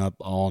staying up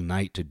all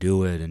night to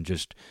do it and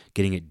just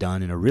getting it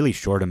done in a really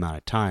short amount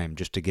of time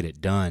just to get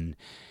it done.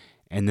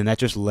 And then that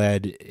just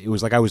it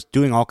was like I was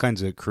doing all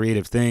kinds of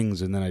creative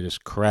things, and then I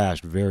just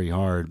crashed very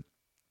hard.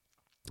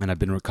 And I've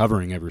been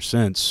recovering ever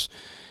since.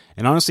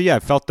 And honestly, yeah, I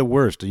felt the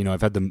worst.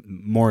 I've had the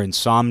more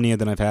insomnia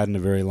than I've had in a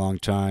very long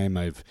time.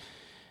 I've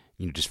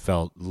just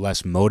felt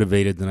less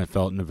motivated than I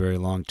felt in a very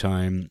long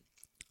time.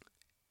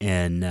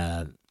 And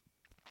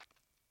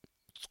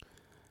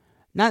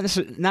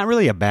not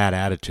really a bad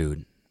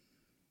attitude.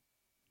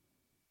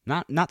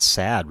 Not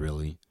sad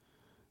really,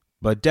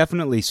 but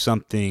definitely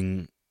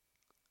something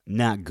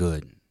not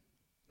good.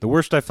 The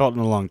worst I felt in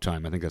a long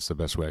time. I think that's the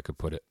best way I could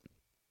put it.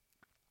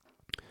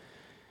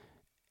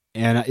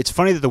 And it's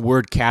funny that the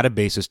word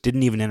catabasis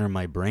didn't even enter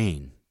my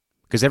brain,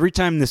 because every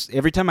time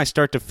I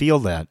start to feel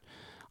that,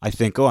 I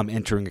think, oh, I'm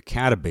entering a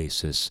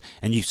catabasis,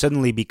 and you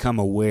suddenly become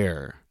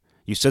aware.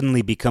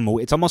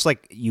 It's almost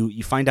like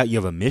you find out you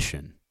have a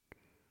mission.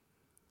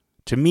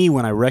 To me,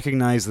 when I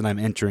recognize that I'm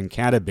entering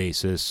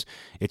catabasis,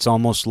 it's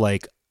almost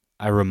like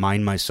I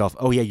remind myself,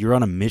 oh yeah, you're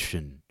on a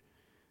mission.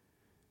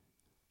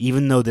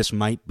 Even though this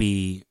might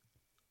be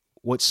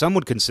what some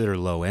would consider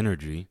low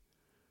energy,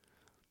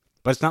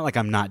 but it's not like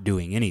I'm not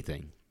doing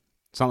anything.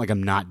 It's not like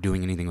I'm not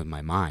doing anything with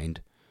my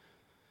mind.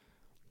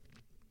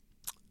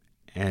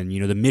 And,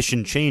 the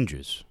mission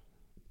changes.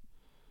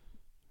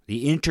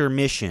 The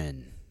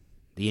intermission.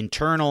 The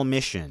internal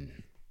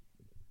mission.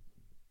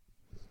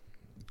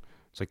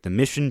 It's like the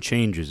mission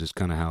changes is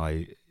kind of how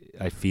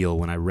I feel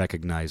when I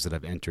recognize that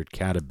I've entered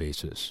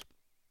catabasis.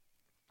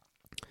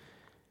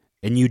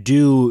 And you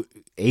do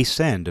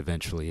ascend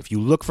eventually. If you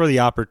look for the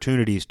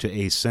opportunities to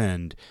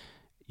ascend,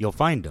 you'll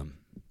find them.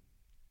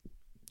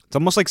 It's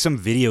almost like some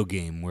video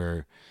game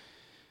where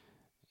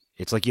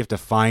it's like you have to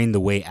find the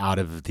way out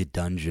of the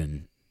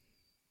dungeon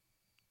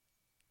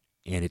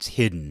and it's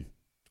hidden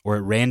or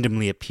it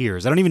randomly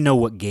appears. I don't even know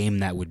what game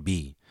that would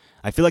be.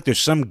 I feel like there's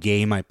some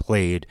game I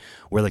played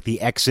where like the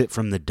exit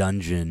from the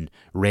dungeon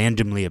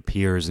randomly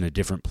appears in a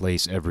different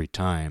place every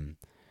time.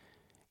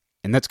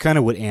 And that's kind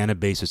of what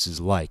Anabasis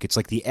is like. It's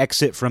like the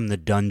exit from the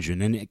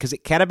dungeon, and because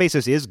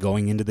Catabasis is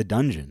going into the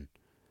dungeon.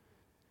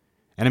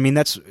 And I mean,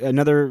 that's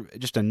another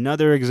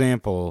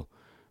example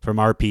from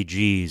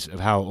RPGs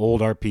of how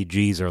old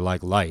RPGs are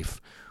like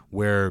life,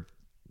 where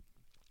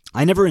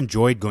I never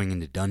enjoyed going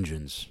into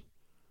dungeons.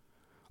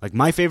 Like,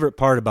 my favorite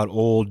part about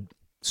old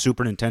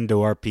Super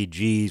Nintendo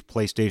RPGs,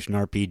 PlayStation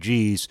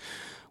RPGs,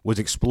 was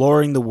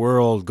exploring the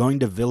world, going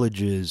to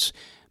villages,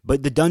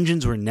 but the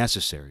dungeons were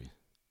necessary.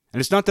 And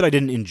it's not that I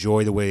didn't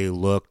enjoy the way they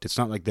looked. It's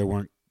not like they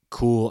weren't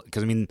cool,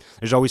 because, I mean,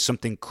 there's always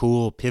something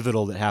cool,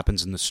 pivotal that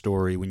happens in the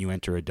story when you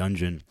enter a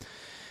dungeon.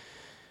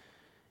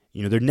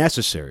 They're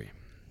necessary.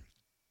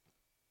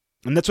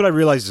 And that's what I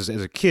realized as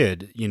a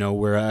kid,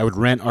 where I would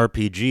rent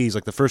RPGs.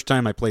 Like the first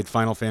time I played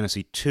Final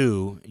Fantasy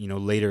II,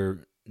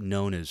 later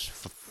known as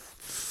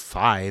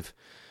 5,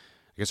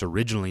 I guess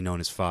originally known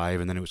as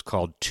 5, and then it was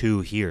called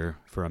 2 here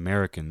for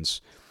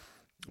Americans.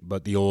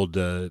 But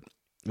the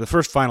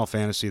first Final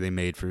Fantasy they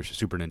made for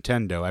Super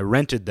Nintendo, I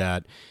rented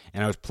that,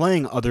 and I was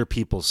playing other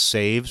people's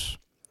saves,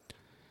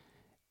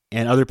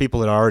 and other people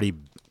had already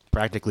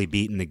practically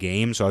beaten the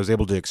game, so I was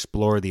able to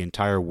explore the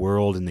entire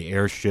world in the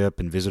airship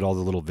and visit all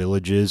the little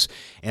villages,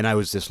 and I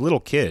was this little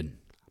kid.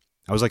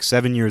 I was like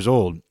 7 years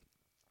old,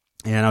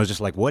 and I was just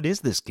like, what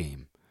is this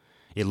game?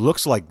 It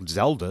looks like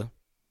Zelda.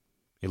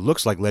 It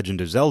looks like Legend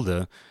of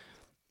Zelda,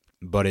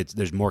 but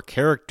there's more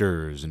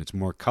characters, and it's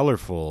more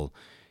colorful,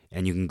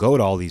 and you can go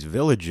to all these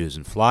villages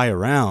and fly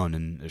around,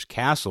 and there's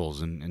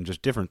castles and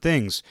just different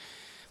things.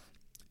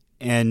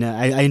 And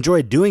I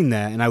enjoyed doing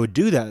that, and I would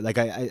do that. Like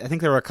I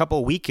think there were a couple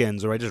of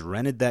weekends where I just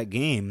rented that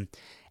game,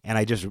 and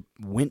I just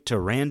went to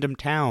random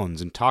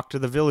towns and talked to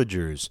the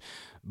villagers.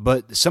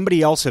 But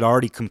somebody else had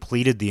already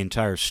completed the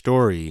entire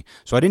story,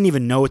 so I didn't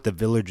even know what the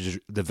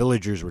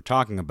villagers were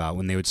talking about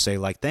when they would say,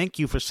 like, "Thank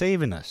you for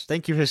saving us.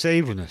 Thank you for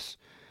saving us."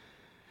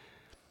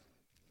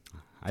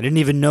 I didn't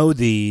even know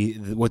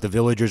what the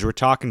villagers were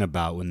talking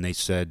about when they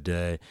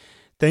said,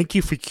 "Thank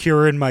you for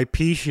curing my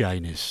pea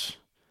shyness."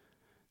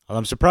 Well,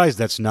 I'm surprised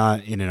that's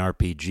not in an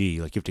RPG.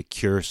 Like, you have to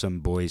cure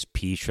some boy's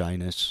pea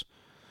shyness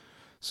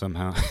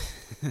somehow.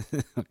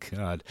 Oh,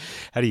 God.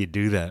 How do you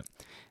do that?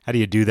 How do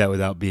you do that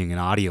without being an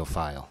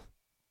audiophile?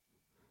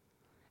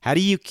 How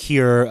do you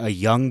cure a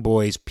young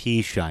boy's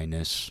pea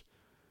shyness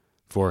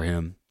for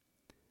him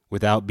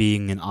without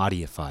being an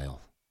audiophile?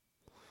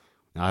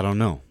 I don't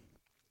know.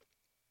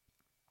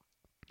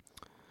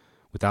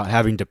 Without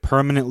having to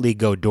permanently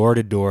go door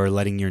to door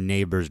letting your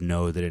neighbors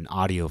know that an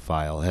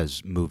audiophile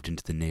has moved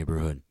into the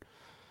neighborhood.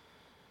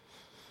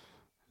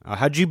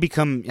 How'd you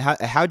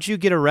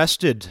get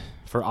arrested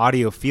for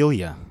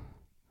audiophilia?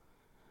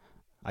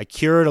 I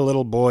cured a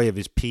little boy of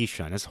his pea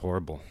shine. That's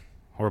horrible.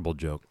 Horrible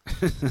joke.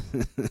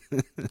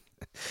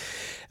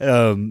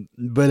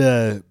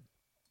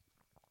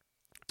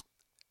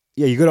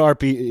 Yeah, you go to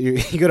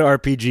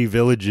RPG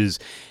villages,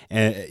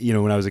 and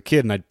when I was a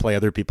kid, and I'd play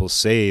other people's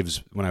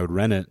saves when I would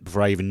rent it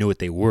before I even knew what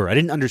they were. I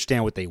didn't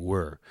understand what they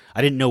were.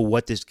 I didn't know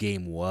what this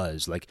game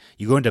was. Like,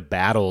 you go into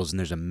battles and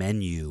there's a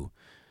menu.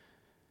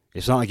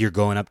 It's not like you're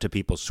going up to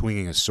people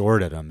swinging a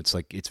sword at them. It's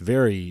like, it's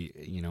very,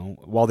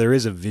 while there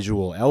is a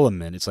visual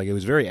element, it's like it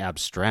was very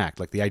abstract.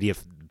 Like the idea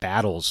of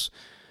battles,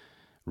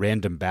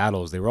 random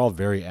battles, they were all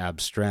very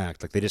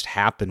abstract. Like they just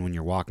happen when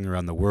you're walking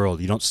around the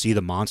world. You don't see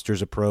the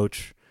monsters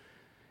approach.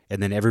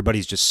 And then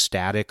everybody's just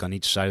static on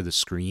each side of the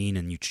screen,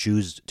 and you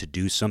choose to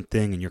do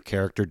something, and your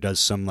character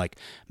does some like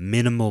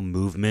minimal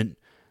movement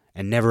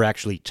and never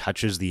actually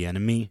touches the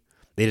enemy.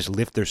 They just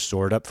lift their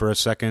sword up for a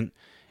second,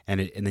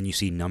 and then you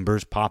see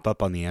numbers pop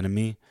up on the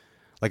enemy.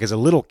 Like as a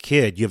little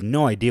kid, you have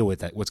no idea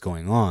what's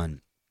going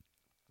on.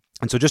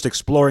 And so just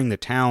exploring the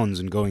towns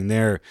and going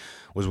there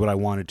was what I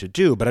wanted to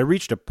do. But I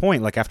reached a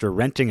point, like after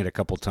renting it a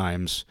couple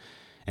times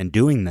and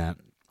doing that,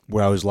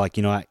 where I was like,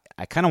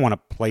 I kind of want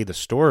to play the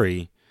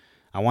story.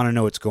 I want to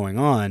know what's going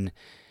on.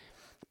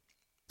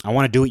 I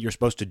want to do what you're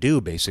supposed to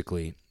do,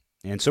 basically.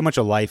 And so much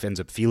of life ends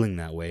up feeling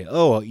that way.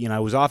 Oh, I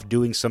was off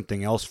doing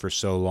something else for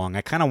so long.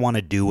 I kind of want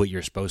to do what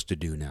you're supposed to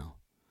do now.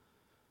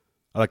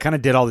 I kind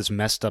of did all this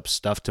messed up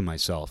stuff to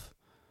myself.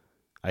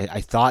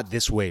 I thought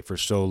this way for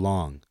so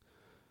long.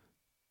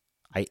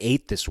 I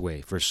ate this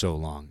way for so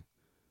long.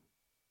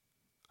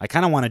 I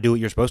kind of want to do what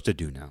you're supposed to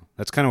do now.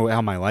 That's kind of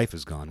how my life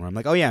has gone. Where I'm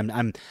like, oh yeah,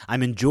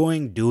 I'm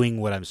enjoying doing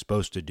what I'm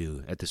supposed to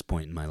do at this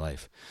point in my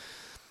life.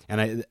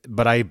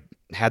 But I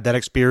had that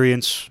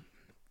experience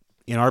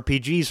in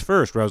RPGs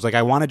first, where I was like,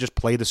 I want to just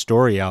play the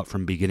story out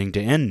from beginning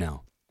to end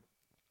now.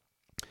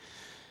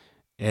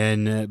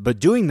 And but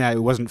doing that,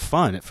 it wasn't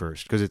fun at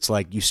first, because it's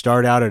like you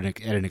start out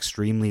at an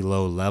extremely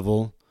low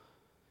level.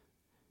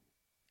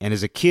 And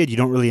as a kid, you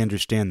don't really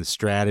understand the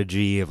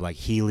strategy of like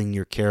healing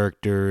your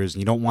characters. And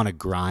you don't want to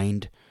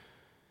grind.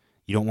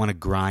 You don't want to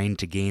grind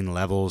to gain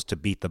levels to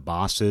beat the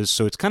bosses.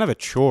 So it's kind of a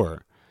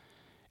chore.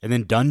 And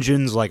then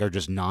dungeons are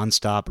just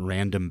nonstop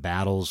random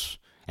battles.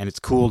 And it's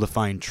cool to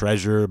find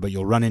treasure, but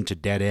you'll run into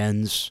dead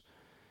ends.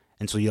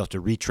 And so you'll have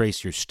to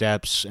retrace your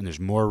steps. And there's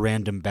more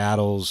random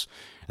battles.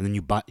 And then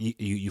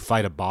you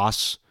fight a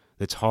boss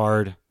that's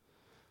hard.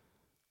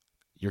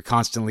 You're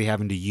constantly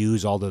having to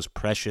use all those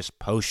precious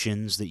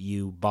potions that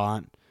you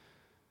bought.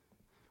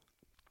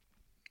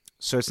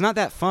 So it's not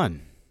that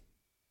fun.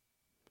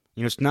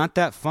 It's not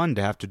that fun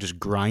to have to just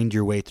grind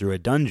your way through a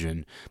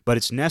dungeon, but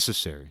it's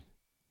necessary.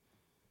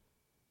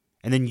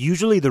 And then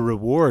usually the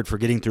reward for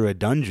getting through a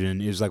dungeon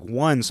is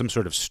one, some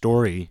sort of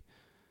story,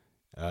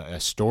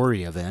 a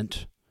story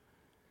event.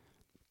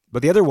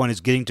 But the other one is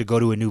getting to go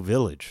to a new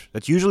village.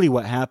 That's usually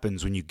what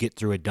happens when you get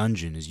through a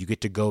dungeon, is you get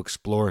to go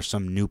explore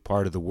some new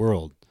part of the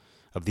world,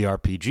 of the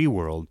RPG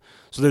world.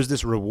 So there's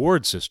this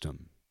reward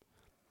system.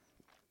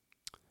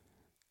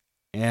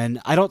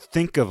 And I don't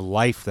think of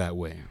life that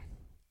way.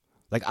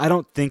 I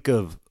don't think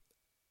of,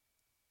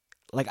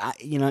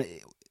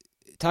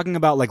 talking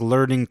about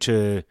learning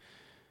to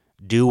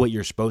do what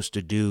you're supposed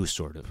to do,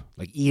 sort of.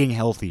 Eating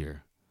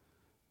healthier.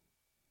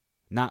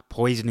 Not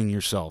poisoning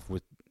yourself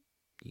with,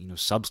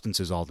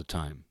 substances all the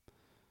time.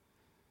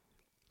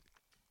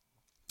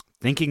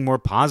 Thinking more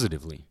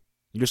positively.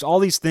 There's all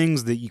these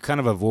things that you kind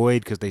of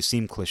avoid because they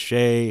seem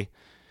cliche,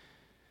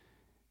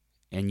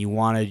 and you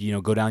want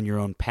to, go down your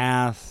own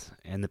path,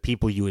 and the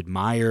people you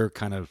admire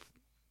kind of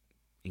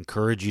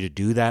encourage you to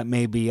do that,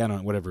 maybe. I don't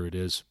know, whatever it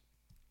is.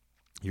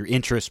 Your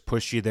interests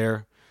push you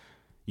there.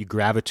 You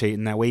gravitate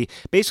in that way.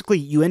 Basically,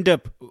 you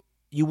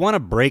want to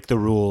break the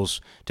rules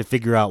to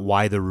figure out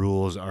why the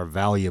rules are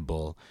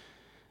valuable,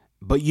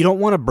 but you don't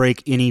want to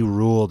break any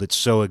rule that's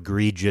so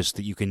egregious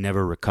that you can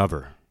never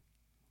recover,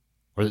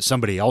 or that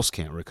somebody else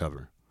can't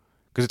recover.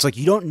 Because it's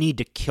you don't need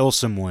to kill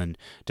someone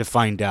to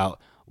find out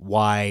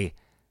why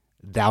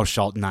thou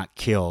shalt not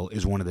kill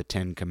is one of the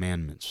 10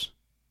 commandments.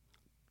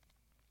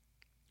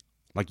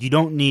 You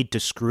don't need to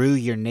screw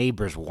your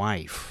neighbor's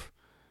wife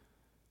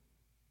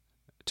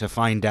to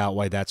find out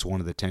why that's one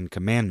of the 10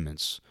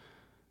 commandments.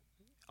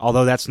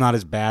 Although that's not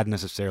as bad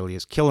necessarily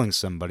as killing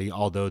somebody,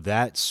 although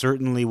that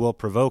certainly will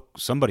provoke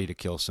somebody to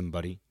kill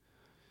somebody.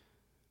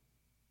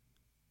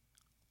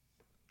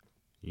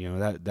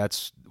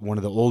 That's one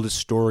of the oldest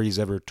stories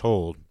ever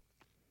told.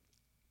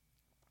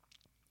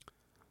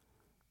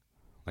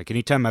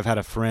 Anytime I've had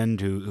a friend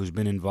who's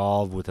been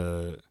involved with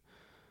a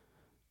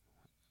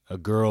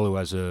girl who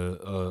has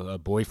a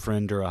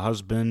boyfriend or a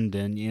husband,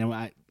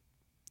 and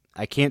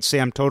I can't say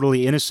I'm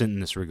totally innocent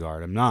in this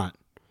regard. I'm not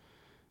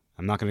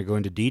going to go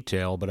into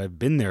detail, but I've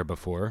been there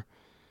before.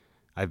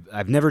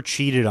 I've never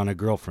cheated on a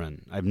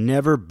girlfriend. I've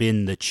never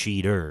been the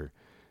cheater,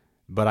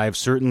 but I've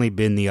certainly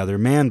been the other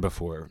man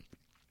before.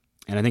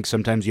 And I think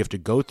sometimes you have to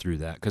go through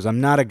that, because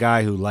I'm not a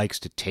guy who likes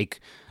to take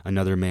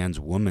another man's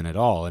woman at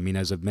all. I mean,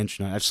 as I've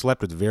mentioned, I've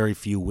slept with very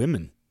few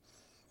women.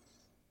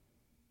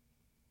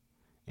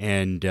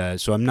 And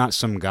so I'm not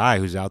some guy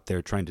who's out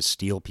there trying to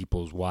steal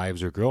people's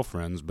wives or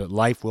girlfriends, but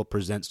life will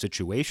present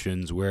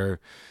situations where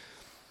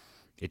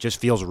it just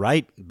feels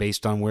right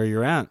based on where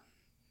you're at.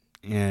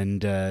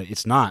 And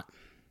it's not.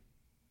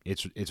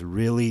 It's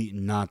really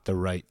not the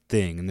right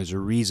thing. And there's a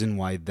reason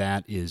why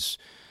that is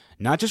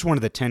not just one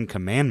of the 10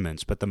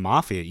 commandments, but the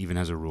Mafia even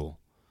has a rule.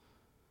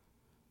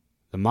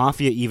 The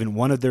Mafia, even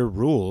one of their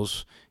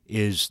rules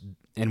is,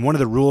 and one of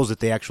the rules that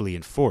they actually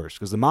enforce,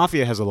 because the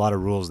Mafia has a lot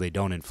of rules they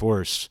don't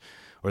enforce,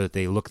 or that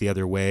they look the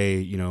other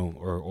way,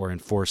 or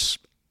enforce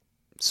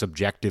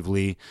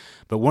subjectively.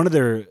 But one of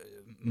their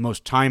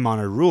most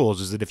time-honored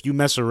rules is that if you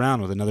mess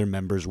around with another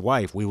member's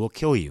wife, we will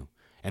kill you.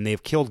 And they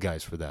have killed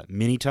guys for that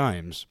many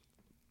times.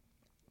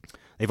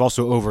 They've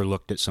also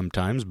overlooked it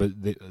sometimes, but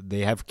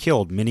they have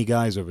killed many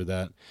guys over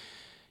that.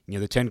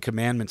 The Ten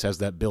Commandments has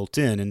that built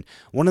in. And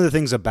one of the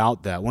things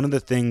about that, one of the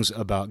things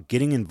about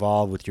getting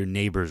involved with your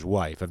neighbor's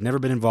wife, I've never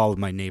been involved with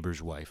my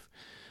neighbor's wife,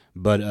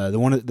 but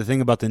the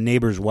thing about the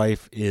neighbor's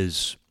wife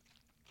is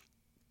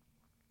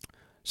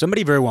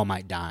somebody very well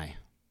might die.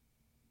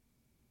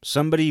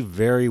 Somebody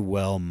very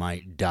well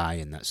might die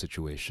in that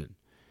situation.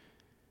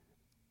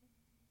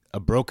 A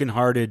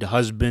broken-hearted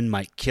husband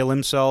might kill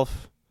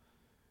himself.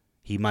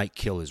 He might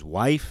kill his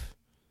wife.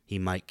 He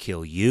might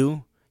kill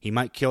you. He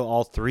might kill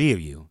all three of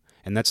you.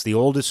 And that's the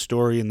oldest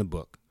story in the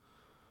book.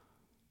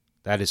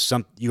 That is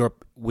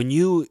when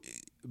you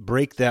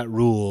break that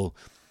rule,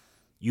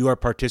 you are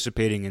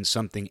participating in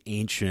something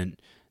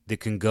ancient that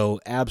can go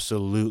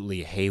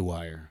absolutely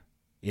haywire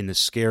in the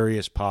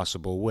scariest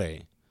possible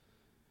way.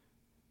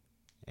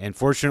 And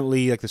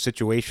fortunately, like the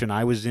situation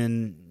I was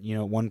in,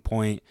 at one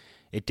point,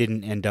 it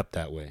didn't end up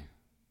that way.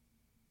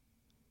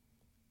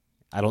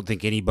 I don't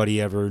think anybody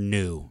ever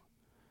knew.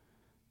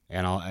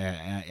 And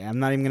I'm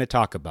not even going to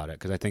talk about it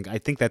because I think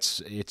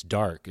it's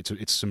dark.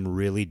 It's some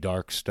really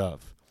dark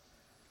stuff.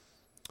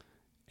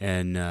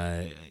 And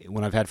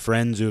when I've had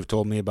friends who have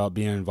told me about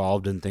being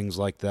involved in things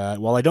like that,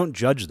 while I don't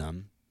judge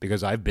them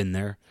because I've been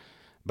there,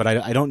 but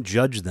I don't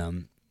judge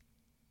them.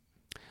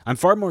 I'm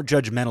far more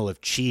judgmental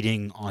of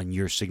cheating on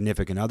your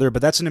significant other,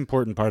 but that's an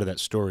important part of that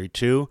story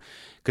too,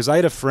 because I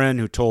had a friend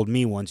who told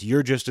me once,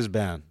 "You're just as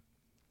bad."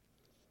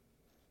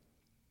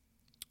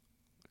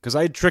 Because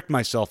I had tricked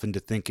myself into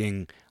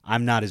thinking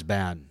I'm not as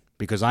bad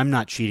because I'm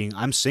not cheating.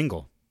 I'm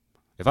single.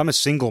 If I'm a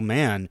single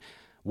man,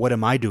 what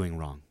am I doing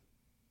wrong?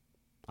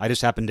 I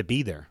just happen to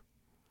be there.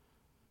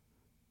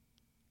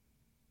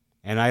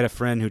 And I had a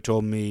friend who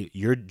told me,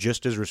 "You're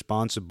just as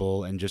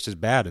responsible and just as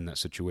bad in that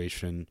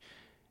situation."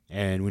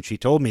 And when she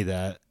told me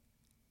that,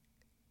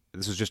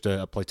 this is just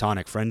a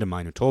platonic friend of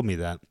mine who told me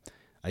that,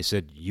 I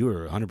said, "You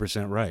are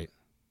 100% right."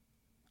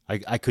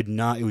 I could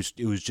not, it was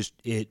just,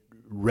 it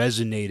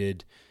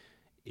resonated.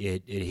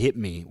 It hit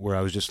me where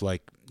I was just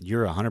like,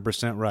 "You're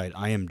 100% right.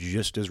 I am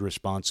just as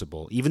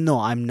responsible." Even though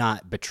I'm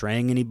not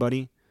betraying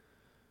anybody.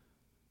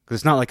 Because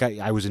it's not like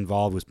I was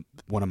involved with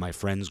one of my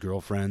friend's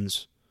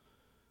girlfriends.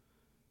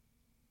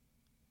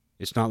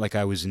 It's not like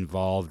I was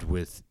involved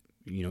with,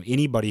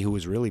 anybody who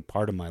was really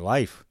part of my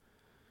life,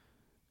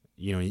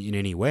 in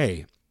any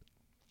way.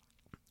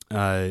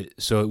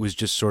 So it was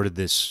just sort of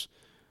this,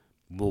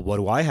 well, what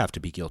do I have to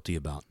be guilty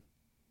about?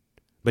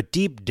 But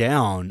deep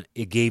down,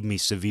 it gave me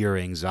severe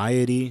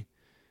anxiety.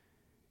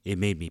 It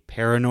made me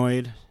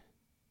paranoid.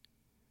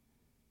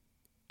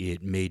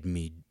 It made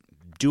me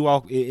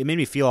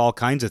feel all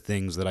kinds of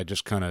things that I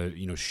just kind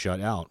of,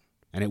 shut out.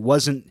 And it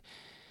wasn't,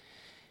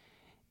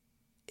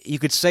 you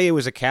could say it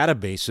was a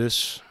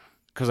catabasis,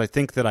 because I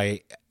think that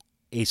I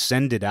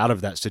ascended out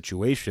of that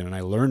situation and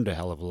I learned a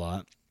hell of a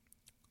lot.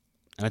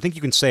 And I think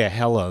you can say a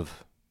hell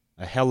of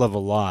a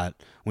lot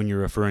when you're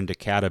referring to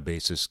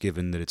catabasis,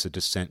 given that it's a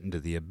descent into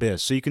the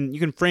abyss. So you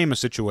can frame a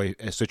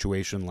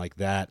situation like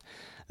that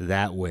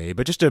way.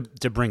 But just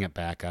to bring it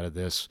back out of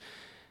this,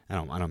 I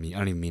don't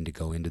even mean to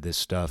go into this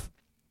stuff.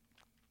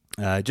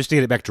 Just to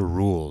get it back to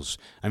rules.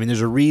 I mean,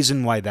 there's a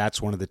reason why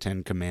that's one of the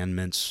 10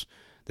 Commandments.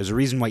 There's a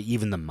reason why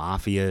even the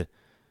mafia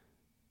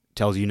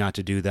tells you not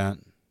to do that.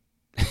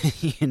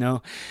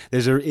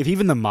 If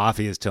even the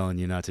mafia is telling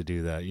you not to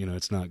do that,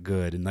 it's not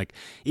good. And like,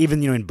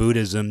 even, in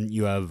Buddhism,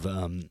 you have,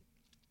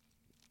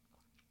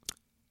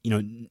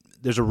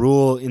 there's a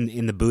rule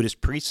in the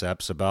Buddhist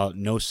precepts about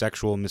no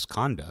sexual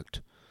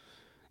misconduct.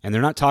 And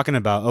they're not talking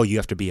about, oh, you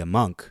have to be a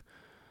monk.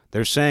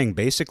 They're saying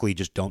basically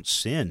just don't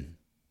sin.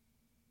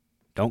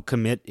 Don't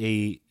commit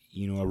a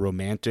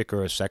romantic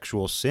or a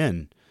sexual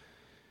sin.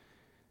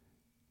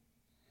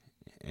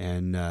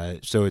 And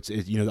so it's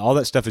all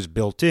that stuff is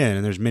built in,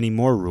 and there's many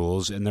more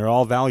rules, and they're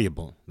all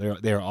valuable.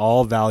 They're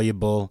all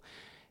valuable,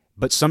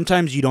 but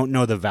sometimes you don't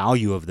know the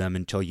value of them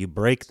until you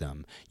break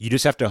them. You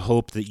just have to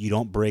hope that you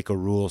don't break a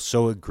rule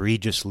so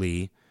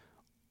egregiously,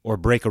 or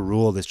break a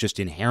rule that's just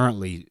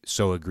inherently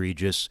so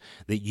egregious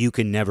that you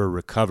can never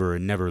recover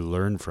and never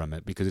learn from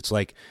it. Because it's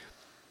like,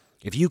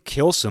 if you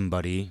kill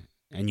somebody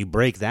and you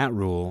break that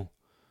rule,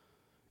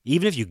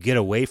 even if you get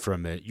away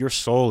from it, your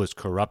soul is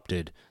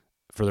corrupted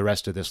for the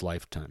rest of this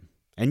lifetime.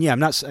 And yeah, I'm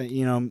not,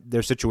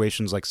 there's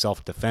situations like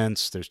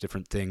self-defense, there's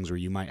different things where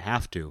you might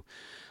have to,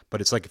 but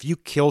it's like if you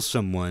kill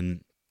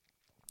someone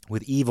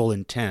with evil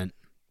intent,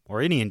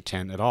 or any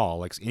intent at all,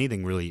 like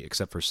anything really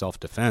except for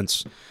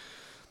self-defense,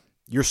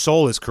 your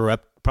soul is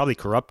probably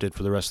corrupted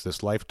for the rest of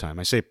this lifetime.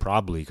 I say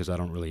probably because I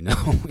don't really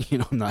know.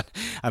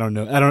 I don't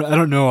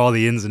know all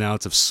the ins and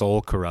outs of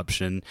soul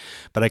corruption,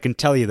 but I can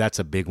tell you that's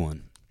a big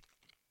one.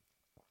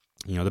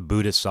 The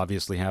Buddhists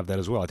obviously have that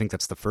as well. I think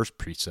that's the first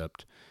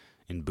precept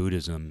in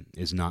Buddhism,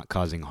 is not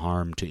causing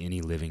harm to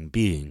any living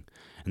being.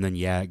 And then,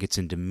 it gets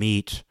into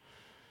meat,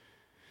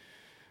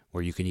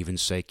 where you can even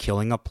say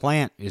killing a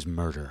plant is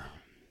murder.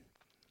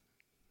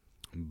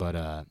 But,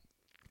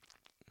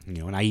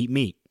 and I eat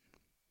meat.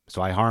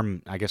 So I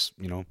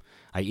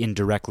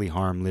indirectly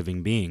harm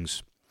living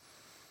beings.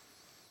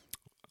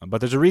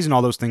 But there's a reason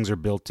all those things are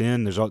built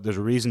in. There's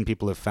a reason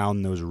people have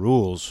found those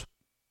rules.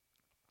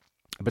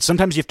 But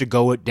sometimes you have to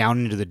go down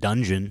into the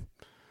dungeon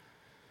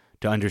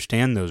to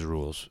understand those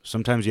rules.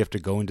 Sometimes you have to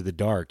go into the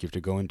dark. You have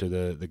to go into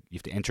you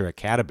have to enter a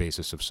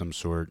catabasis of some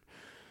sort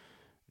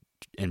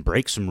and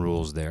break some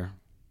rules there.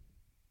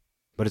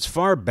 But it's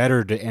far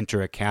better to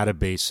enter a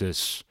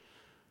catabasis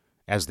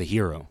as the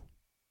hero.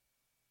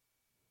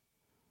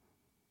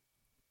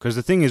 Because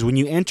the thing is, when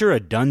you enter a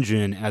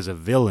dungeon as a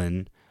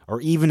villain,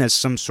 or even as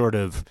some sort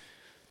of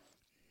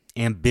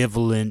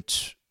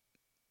ambivalent,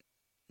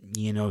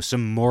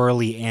 some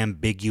morally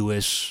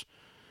ambiguous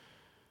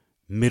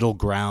middle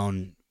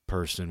ground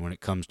person when it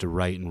comes to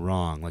right and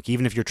wrong, like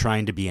even if you're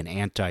trying to be an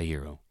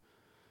anti-hero,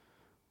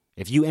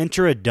 if you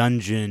enter a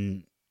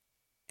dungeon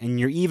and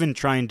you're even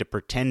trying to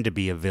pretend to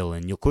be a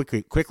villain, you'll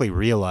quickly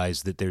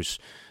realize that there's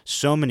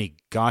so many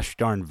gosh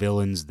darn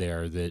villains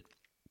there that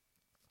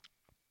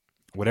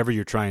whatever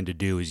you're trying to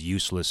do is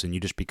useless, and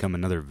you just become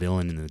another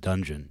villain in the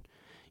dungeon.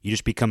 You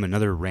just become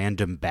another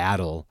random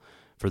battle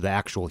for the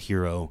actual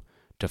hero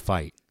to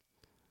fight.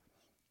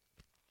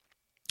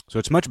 So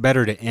it's much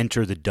better to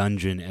enter the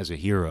dungeon as a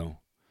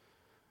hero,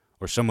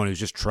 or someone who's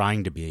just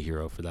trying to be a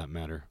hero for that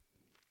matter.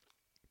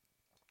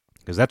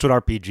 Because that's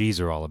what RPGs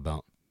are all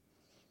about.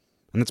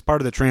 And that's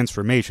part of the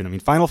transformation. I mean,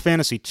 Final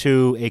Fantasy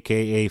II,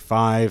 a.k.a.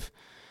 5...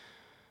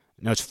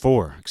 No, it's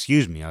 4.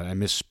 Excuse me, I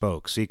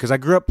misspoke. See, because I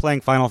grew up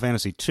playing Final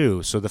Fantasy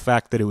II, so the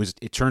fact that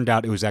it turned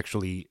out it was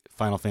actually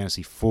Final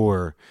Fantasy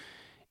 4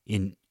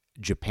 in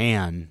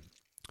Japan,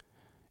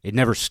 it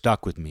never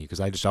stuck with me because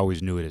I just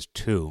always knew it as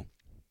 2.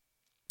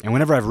 And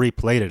whenever I've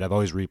replayed it, I've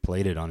always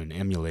replayed it on an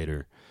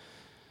emulator.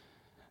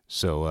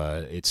 So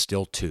it's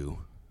still 2.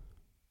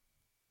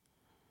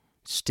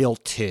 Still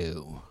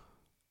 2.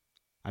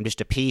 I'm just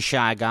a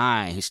pea-shy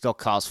guy who still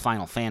calls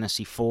Final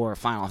Fantasy 4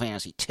 Final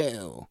Fantasy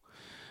 2.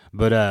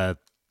 But,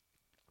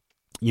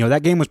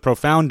 that game was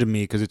profound to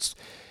me because it's,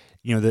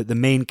 the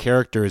main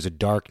character is a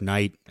dark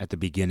knight at the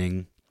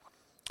beginning,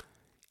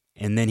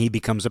 and then he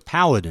becomes a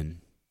paladin,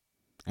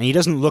 and he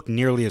doesn't look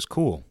nearly as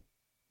cool.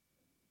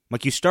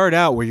 Like, you start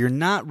out where you're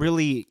not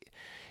really,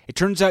 it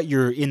turns out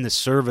you're in the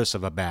service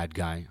of a bad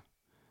guy,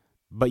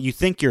 but you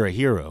think you're a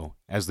hero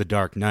as the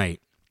Dark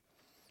Knight,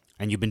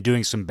 and you've been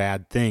doing some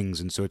bad things,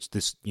 and so it's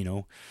this, it's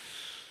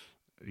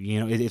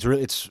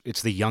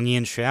the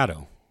Jungian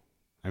shadow.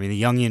 I mean,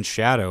 the Jungian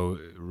shadow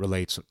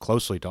relates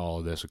closely to all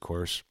of this, of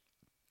course.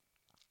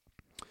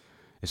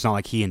 It's not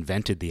like he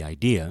invented the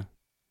idea.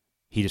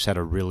 He just had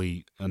a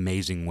really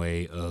amazing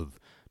way of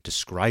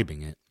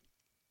describing it.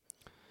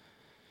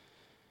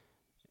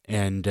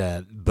 And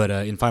but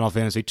in Final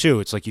Fantasy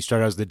II, it's like you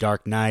start out as the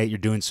Dark Knight. You're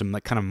doing some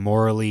kind of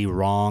morally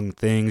wrong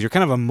things. You're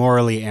kind of a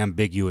morally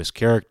ambiguous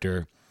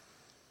character,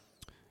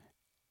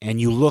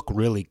 and you look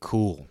really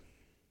cool.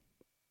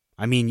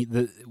 I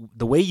mean,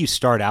 the way you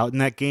start out in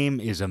that game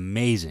is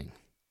amazing.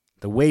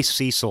 The way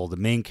Cecil, the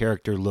main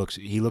character,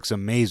 looks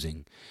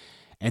amazing.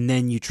 And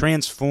then you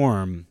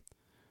transform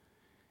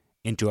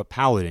into a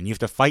paladin. You have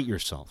to fight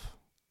yourself.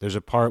 There's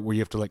a part where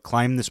you have to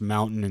climb this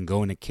mountain and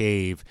go in a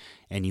cave,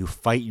 and you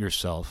fight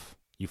yourself.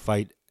 You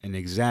fight an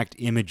exact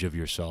image of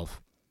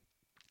yourself.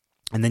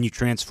 And then you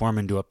transform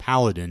into a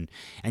paladin,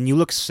 and you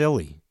look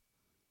silly.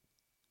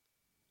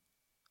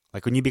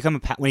 Like when he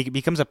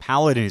becomes a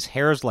paladin, his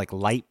hair is like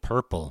light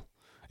purple.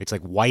 It's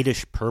like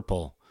whitish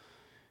purple,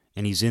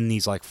 and he's in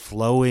these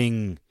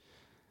flowing,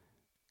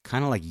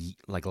 kind of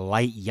like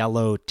light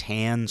yellow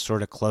tan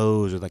sort of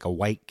clothes with a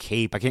white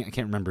cape. I can't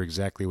remember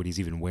exactly what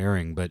he's even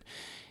wearing, but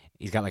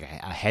he's got a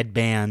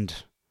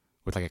headband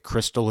with a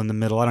crystal in the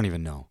middle. I don't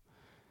even know.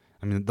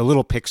 I mean, the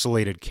little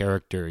pixelated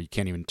character, you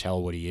can't even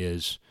tell what he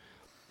is,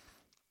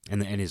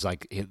 and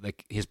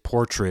his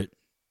portrait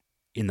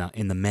in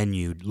the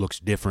menu looks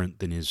different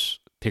than his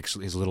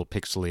little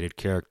pixelated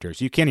character.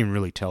 So you can't even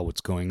really tell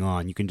what's going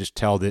on. You can just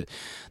tell that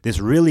this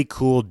really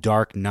cool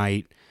Dark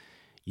Knight,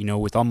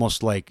 with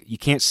almost you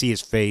can't see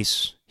his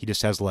face. He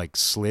just has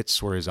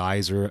slits where his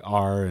eyes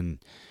are, and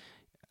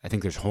I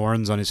think there's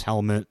horns on his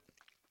helmet,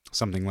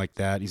 something like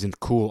that. He's in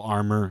cool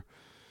armor.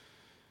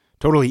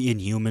 Totally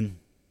inhuman.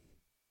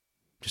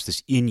 Just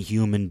this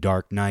inhuman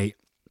Dark Knight.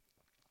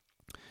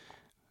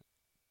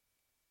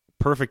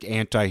 Perfect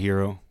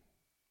anti-hero.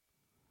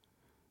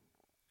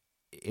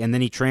 And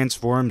then he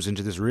transforms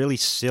into this really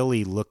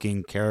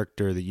silly-looking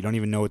character that you don't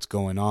even know what's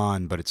going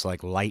on, but it's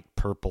light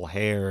purple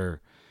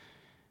hair,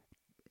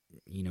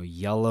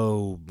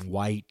 yellow,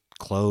 white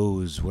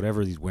clothes,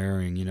 whatever he's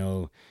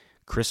wearing,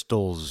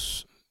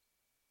 crystals.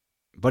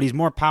 But he's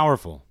more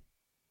powerful.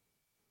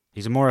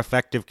 He's a more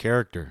effective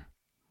character.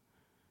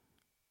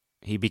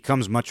 He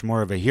becomes much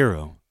more of a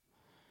hero.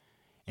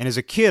 And as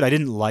a kid, I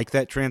didn't like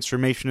that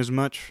transformation as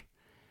much.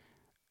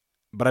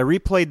 But I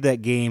replayed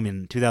that game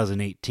in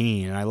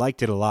 2018, and I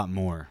liked it a lot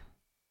more.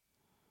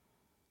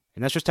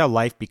 And that's just how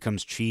life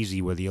becomes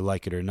cheesy, whether you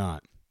like it or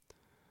not.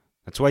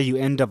 That's why you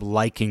end up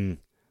liking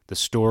the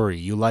story.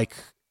 You like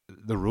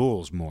the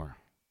rules more,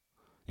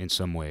 in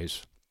some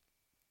ways.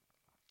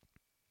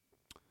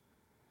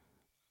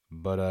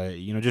 But,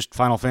 just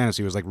Final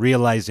Fantasy was like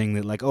realizing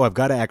that, like, oh, I've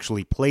got to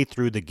actually play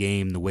through the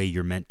game the way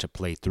you're meant to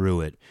play through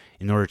it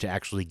in order to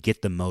actually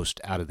get the most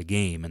out of the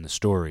game and the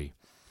story.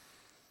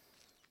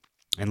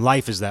 And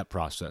life is that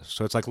process.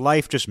 So it's like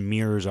life just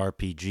mirrors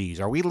RPGs.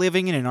 Are we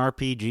living in an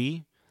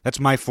RPG? That's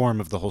my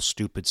form of the whole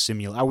stupid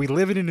simulation. Are we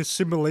living in a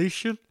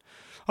simulation?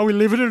 Are we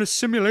living in a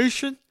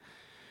simulation?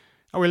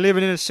 Are we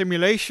living in a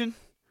simulation?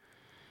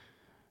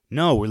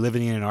 No, we're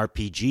living in an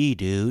RPG,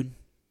 dude.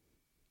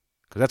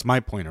 Because that's my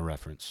point of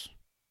reference.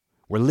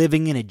 We're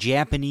living in a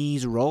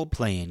Japanese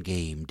role-playing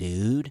game,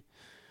 dude.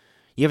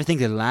 You ever think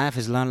that life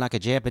is like a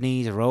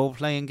Japanese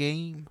role-playing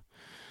game?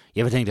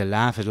 You ever think that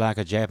life is like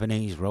a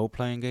Japanese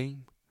role-playing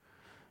game?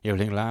 You ever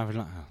think life is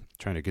like...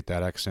 trying to get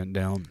that accent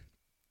down.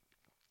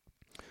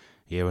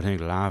 You ever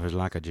think life is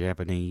like a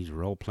Japanese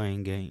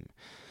role-playing game?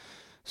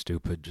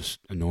 Stupid,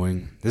 just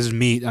annoying. This is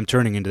me. I'm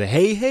turning into the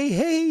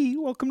hey,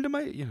 welcome to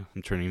my...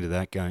 I'm turning into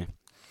that guy.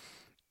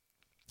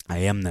 I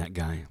am that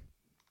guy.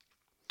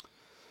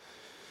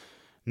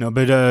 No,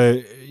 but,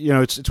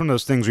 it's one of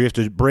those things where you have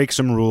to break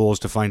some rules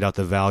to find out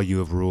the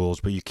value of rules,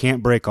 but you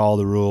can't break all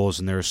the rules,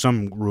 and there are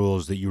some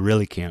rules that you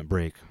really can't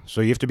break.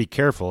 So you have to be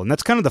careful, and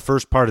that's kind of the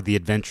first part of the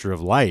adventure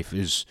of life,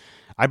 is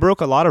I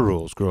broke a lot of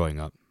rules growing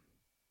up.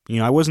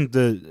 I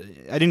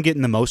didn't get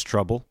in the most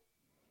trouble.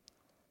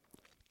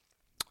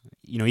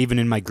 Even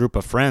in my group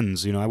of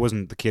friends, I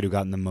wasn't the kid who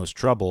got in the most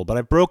trouble, but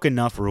I broke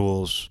enough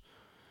rules.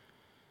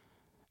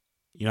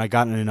 I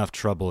got in enough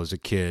trouble as a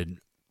kid.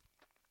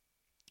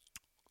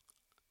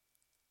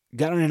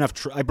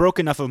 I broke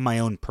enough of my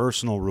own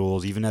personal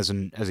rules, even as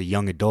a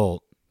young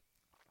adult.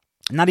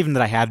 Not even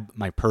that I had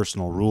my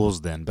personal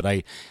rules then, but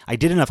I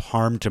did enough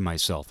harm to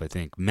myself, I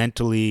think,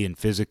 mentally and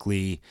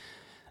physically,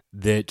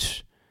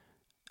 that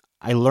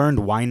I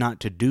learned why not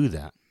to do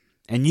that.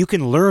 And you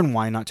can learn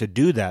why not to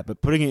do that,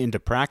 but putting it into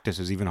practice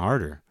is even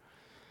harder.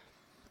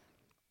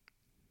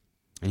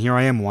 And here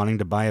I am wanting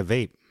to buy a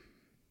vape.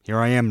 Here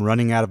I am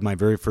running out of my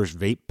very first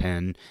vape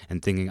pen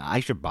and thinking, I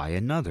should buy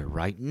another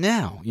right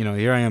now.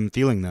 Here I am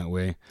feeling that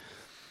way.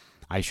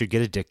 I should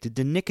get addicted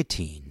to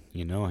nicotine.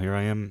 Here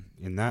I am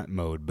in that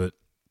mode. But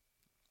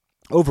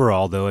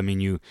overall, though, I'm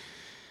going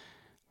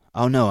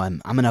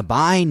to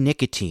buy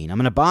nicotine. I'm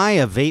going to buy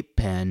a vape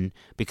pen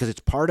because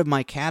it's part of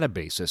my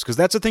catabasis. Because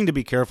that's the thing to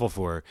be careful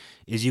for,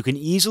 is you can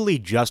easily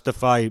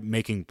justify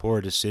making poor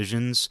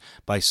decisions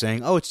by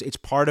saying, oh, it's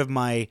part of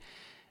my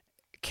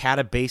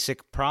catabasic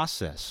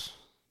process.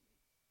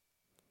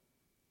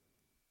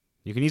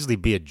 You can easily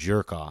be a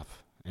jerk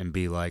off and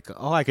be like,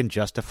 oh, I can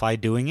justify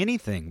doing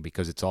anything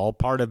because it's all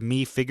part of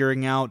me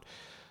figuring out,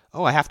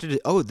 I have to do,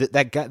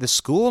 that guy, the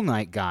school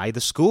night guy,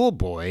 the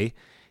schoolboy,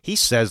 he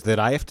says that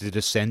I have to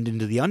descend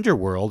into the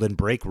underworld and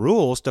break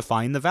rules to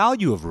find the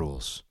value of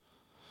rules.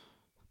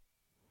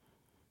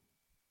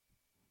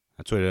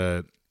 That's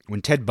what,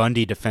 when Ted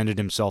Bundy defended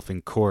himself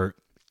in court,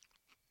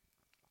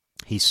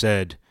 he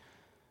said,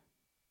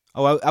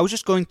 I was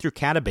just going through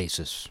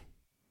catabasis.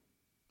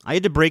 I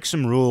had to break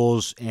some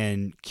rules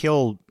and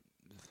kill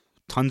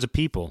tons of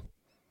people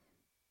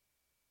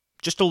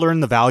just to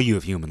learn the value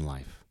of human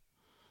life.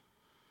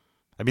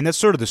 I mean, that's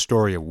sort of the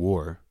story of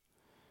war.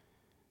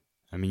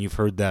 I mean, you've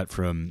heard that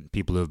from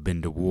people who have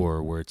been to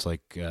war, where it's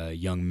like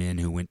young men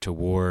who went to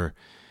war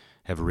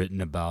have written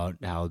about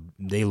how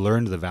they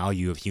learned the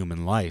value of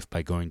human life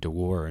by going to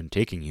war and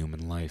taking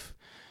human life.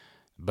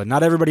 But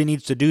not everybody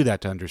needs to do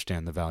that to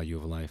understand the value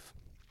of life.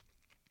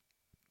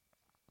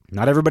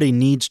 Not everybody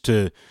needs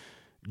to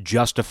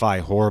justify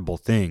horrible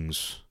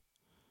things.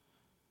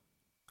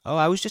 Oh,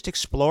 I was just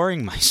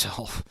exploring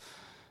myself.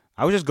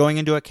 I was just going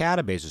into a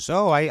catabasis.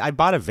 Oh, I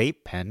bought a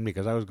vape pen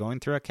because I was going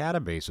through a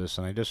catabasis,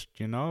 and I just,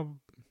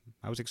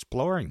 I was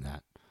exploring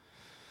that.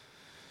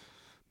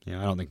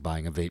 I don't think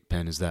buying a vape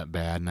pen is that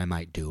bad, and I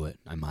might do it.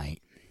 I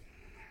might.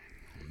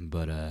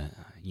 But,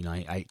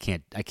 I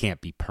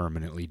can't be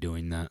permanently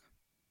doing that.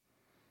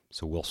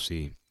 So we'll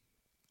see.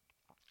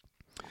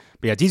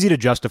 But yeah, it's easy to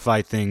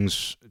justify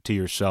things to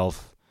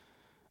yourself.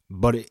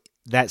 But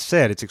that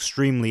said, it's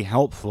extremely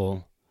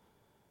helpful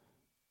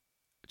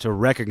to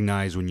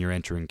recognize when you're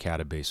entering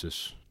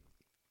catabasis.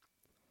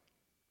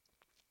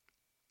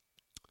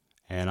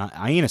 And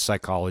I ain't a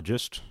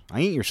psychologist. I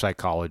ain't your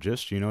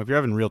psychologist. If you're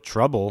having real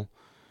trouble,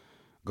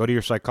 go to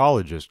your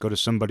psychologist. Go to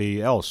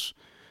somebody else.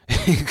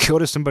 Go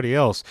to somebody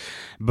else.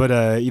 But,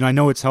 I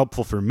know it's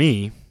helpful for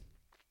me.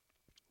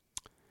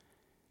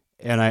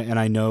 And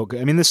I know,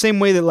 the same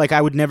way that, like,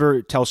 I would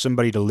never tell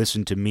somebody to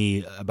listen to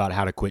me about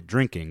how to quit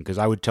drinking, because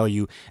I would tell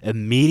you,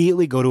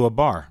 immediately go to a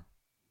bar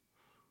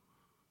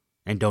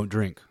and don't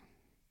drink.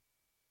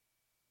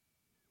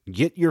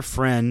 Get your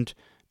friend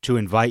to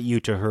invite you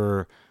to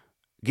her,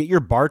 get your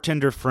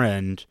bartender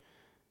friend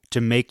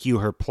to make you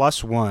her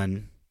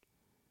 +1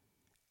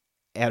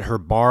 at her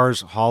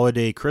bar's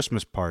holiday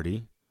Christmas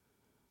party,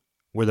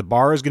 where the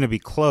bar is going to be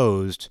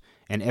closed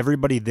and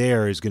everybody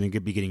there is going to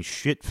be getting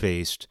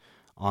shit-faced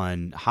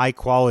on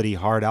high-quality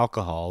hard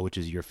alcohol, which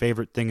is your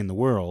favorite thing in the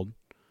world,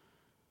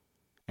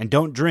 and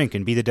don't drink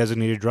and be the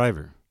designated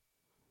driver.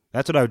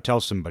 That's what I would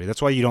tell somebody.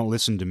 That's why you don't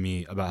listen to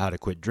me about how to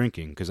quit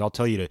drinking, because I'll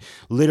tell you to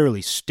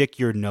literally stick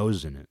your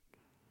nose in it.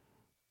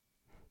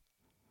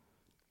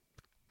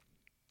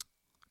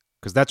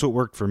 Because that's what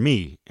worked for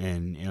me,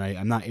 and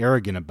I'm not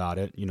arrogant about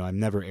it. I'm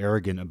never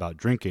arrogant about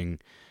drinking,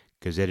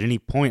 because at any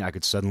point I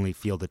could suddenly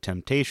feel the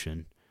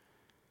temptation.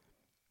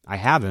 I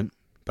haven't,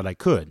 but I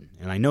could,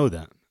 and I know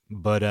that.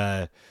 But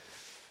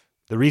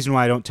the reason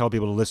why I don't tell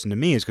people to listen to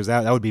me is because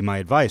that would be my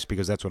advice,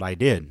 because that's what I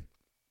did.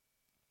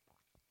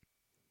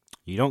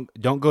 You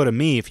don't go to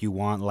me if you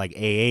want like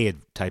AA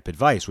type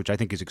advice, which I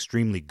think is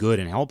extremely good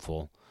and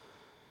helpful,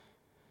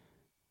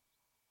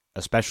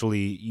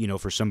 especially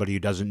for somebody who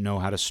doesn't know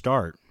how to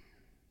start.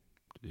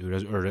 Or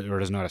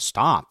doesn't know how to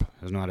stop,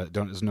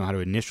 doesn't know how to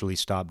initially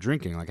stop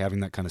drinking. Like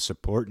having that kind of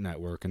support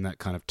network and that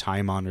kind of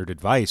time-honored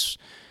advice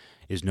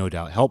is no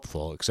doubt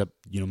helpful. Except,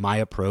 my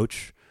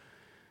approach,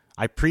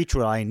 I preach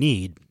what I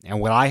need, and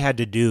what I had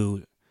to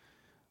do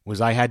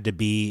was I had to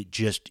be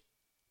just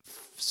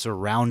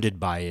surrounded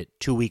by it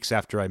 2 weeks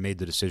after I made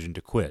the decision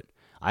to quit.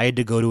 I had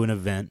to go to an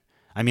event.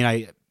 I mean,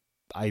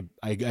 I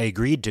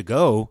agreed to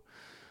go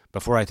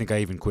before I think I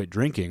even quit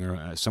drinking,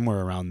 or somewhere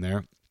around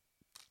there.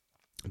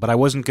 But I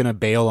wasn't going to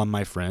bail on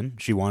my friend.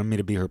 She wanted me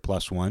to be her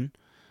plus one.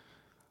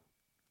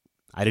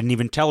 I didn't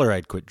even tell her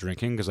I'd quit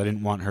drinking because I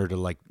didn't want her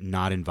to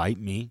not invite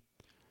me.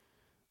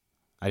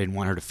 I didn't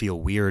want her to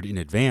feel weird in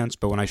advance.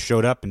 But when I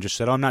showed up and just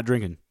said, "Oh, I'm not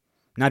drinking.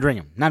 Not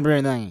drinking,"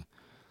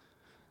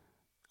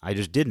 I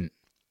just didn't.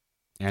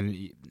 And,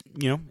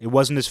 it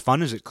wasn't as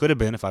fun as it could have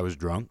been if I was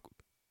drunk.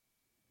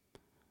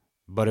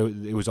 But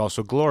it was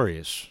also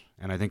glorious.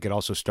 And I think it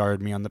also started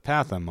me on the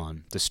path I'm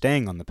on, to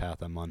staying on the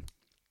path I'm on.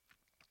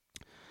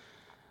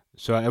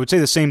 So I would say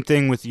the same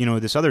thing with,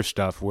 this other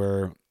stuff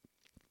where,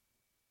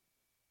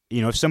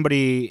 if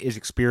somebody is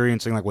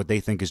experiencing what they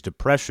think is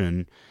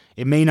depression,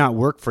 it may not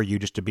work for you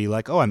just to be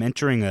like, "Oh, I'm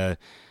entering a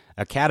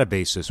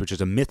catabasis," which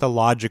is a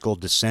mythological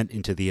descent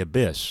into the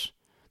abyss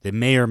that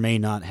may or may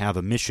not have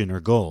a mission or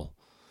goal.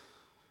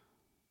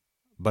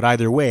 But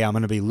either way, I'm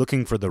going to be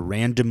looking for the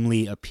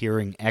randomly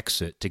appearing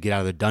exit to get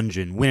out of the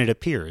dungeon when it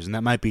appears. And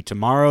that might be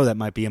tomorrow, that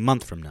might be a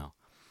month from now.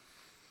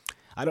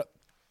 I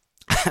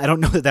don't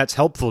know that that's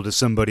helpful to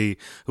somebody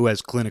who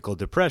has clinical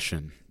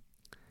depression.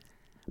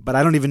 But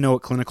I don't even know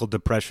what clinical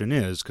depression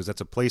is, because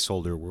that's a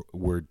placeholder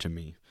word to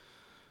me.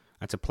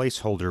 That's a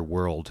placeholder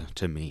world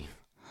to me.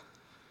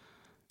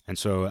 And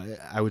so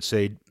I would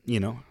say,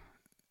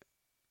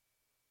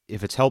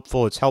 if it's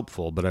helpful, it's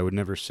helpful, but I would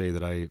never say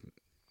that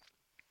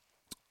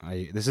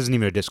this isn't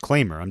even a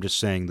disclaimer. I'm just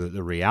saying that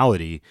the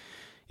reality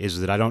is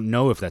that I don't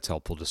know if that's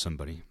helpful to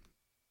somebody.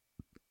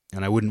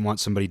 And I wouldn't want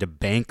somebody to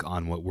bank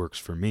on what works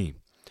for me.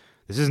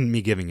 This isn't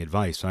me giving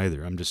advice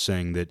either. I'm just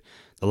saying that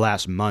the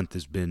last month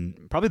has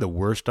been probably the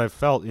worst I've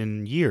felt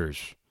in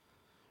years.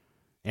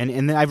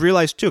 And I've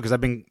realized too, because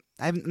I'm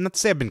not to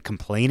say I've been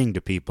complaining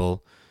to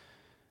people,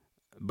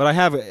 but I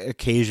have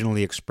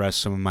occasionally expressed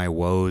some of my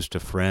woes to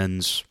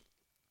friends.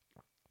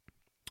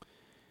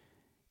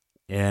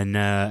 And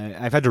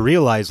I've had to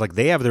realize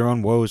they have their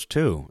own woes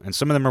too, and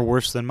some of them are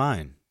worse than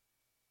mine.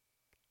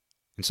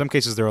 In some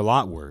cases, they're a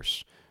lot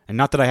worse. And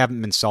not that I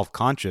haven't been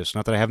self-conscious,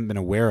 not that I haven't been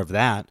aware of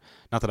that,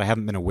 not that I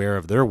haven't been aware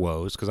of their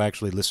woes, because I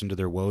actually listen to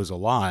their woes a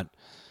lot,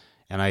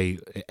 and I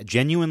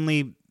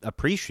genuinely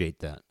appreciate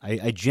that.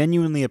 I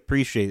genuinely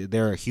appreciate that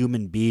there are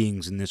human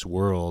beings in this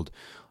world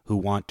who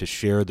want to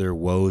share their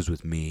woes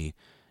with me,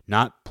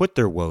 not put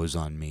their woes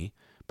on me,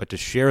 but to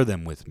share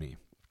them with me.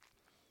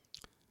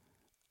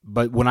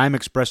 But when I'm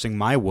expressing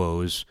my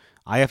woes,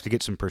 I have to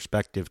get some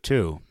perspective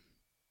too.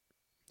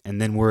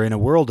 And then we're in a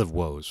world of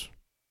woes.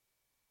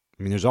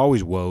 I mean, there's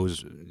always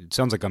woes. It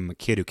sounds like I'm a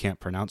kid who can't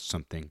pronounce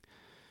something.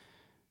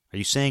 Are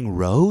you saying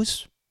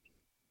rose?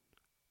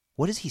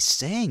 What is he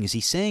saying? Is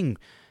he saying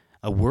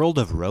a world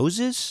of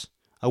roses?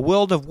 A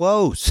world of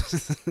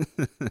woes.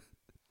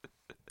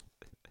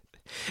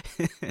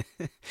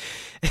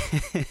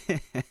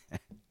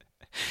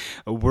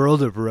 A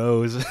world of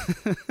rose.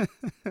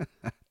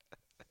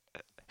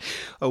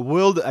 A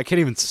world. I can't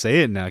even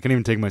say it now. I can't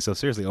even take myself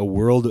seriously. A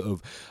world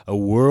of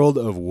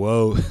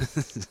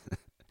woes.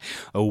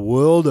 A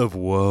world of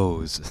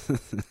woes.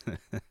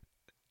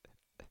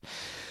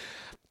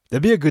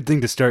 That'd be a good thing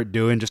to start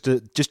doing, just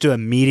to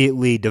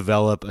immediately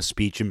develop a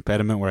speech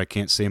impediment where I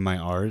can't say my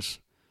R's.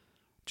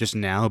 Just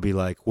now be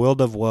like,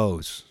 world of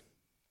woes.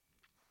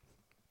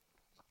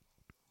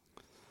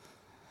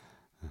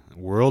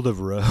 World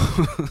of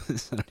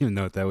rose. I don't even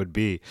know what that would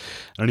be.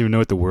 I don't even know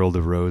what the world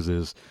of rose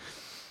is.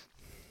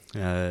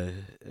 But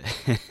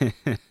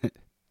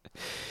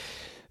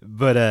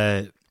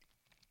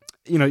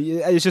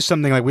it's just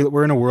something like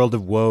we're in a world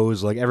of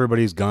woes. Like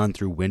everybody's gone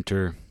through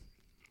winter.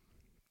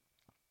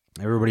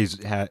 Everybody's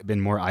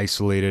been more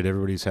isolated.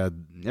 Everybody's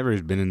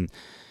been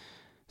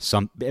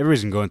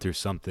going through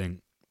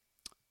something.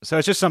 So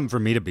it's just something for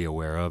me to be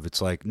aware of.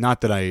 It's like,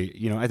 not that I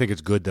think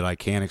it's good that I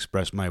can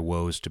express my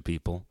woes to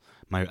people.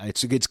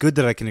 It's good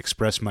that I can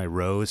express my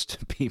rose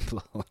to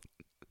people.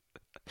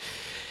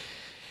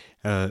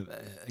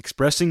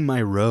 Expressing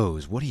my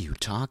rose. What are you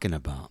talking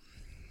about?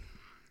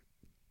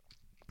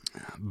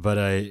 But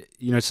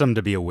it's something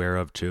to be aware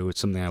of too. It's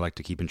something I like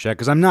to keep in check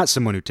because I'm not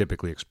someone who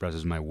typically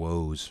expresses my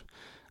woes.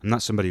 I'm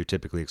not somebody who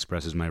typically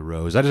expresses my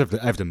rose. I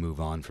have to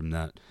move on from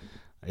that.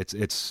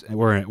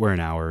 We're an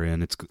hour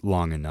in. It's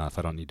long enough.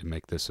 I don't need to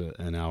make this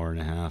an hour and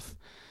a half.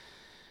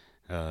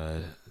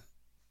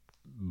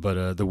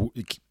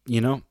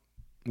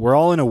 We're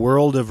all in a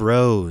world of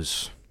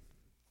rose.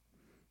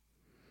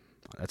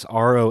 That's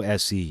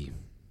ROSE,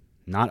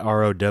 not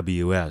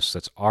ROWS.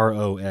 That's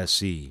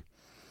ROSE.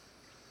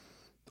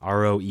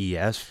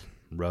 ROES,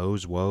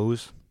 rose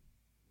woes.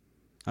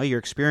 Oh, you're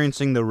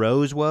experiencing the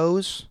rose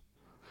woes?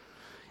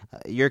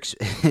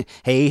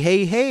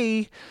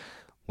 Hey.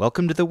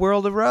 Welcome to the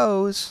world of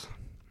Rose.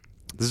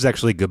 This is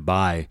actually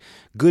goodbye.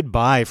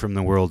 Goodbye from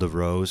the world of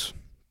Rose.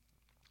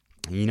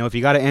 If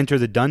you got to enter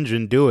the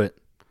dungeon, do it.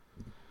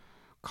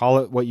 Call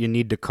it what you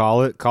need to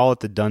call it. Call it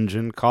the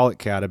dungeon. Call it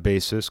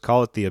Catabasis.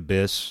 Call it the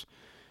Abyss.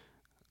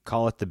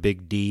 Call it the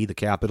big D, the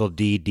capital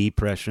D,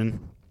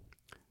 depression.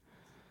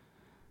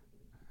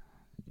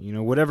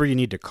 Whatever you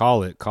need to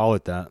call it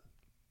that.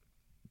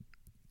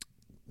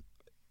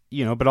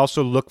 But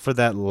also look for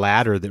that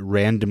ladder that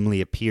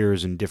randomly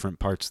appears in different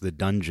parts of the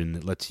dungeon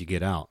that lets you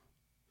get out.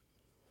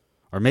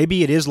 Or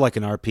maybe it is like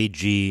an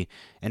RPG,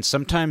 and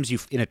sometimes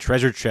in a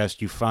treasure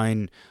chest you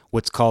find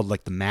what's called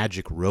like the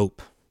magic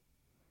rope,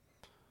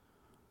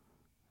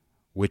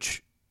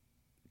 which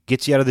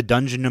gets you out of the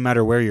dungeon no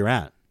matter where you're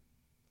at.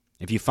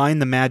 If you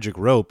find the magic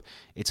rope,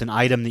 it's an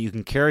item that you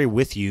can carry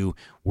with you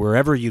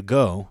wherever you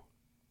go.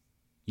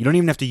 You don't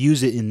even have to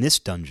use it in this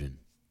dungeon.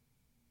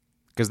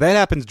 Because that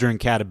happens during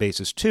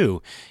Catabasis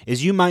too,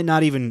 is you might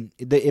not even,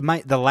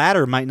 the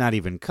ladder might not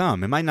even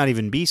come. It might not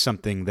even be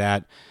something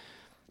that,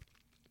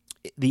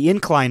 the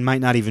incline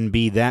might not even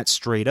be that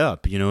straight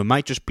up. It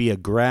might just be a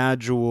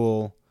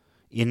gradual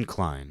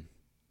incline.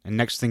 And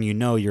next thing you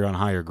know, you're on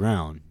higher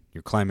ground.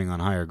 You're climbing on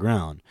higher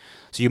ground.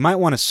 So you might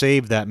want to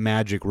save that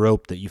magic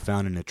rope that you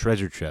found in a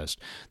treasure chest.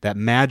 That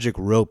magic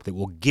rope that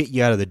will get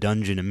you out of the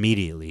dungeon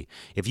immediately.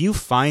 If you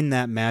find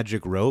that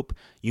magic rope,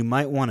 you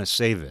might want to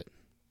save it.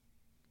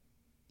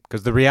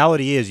 Because the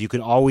reality is you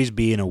could always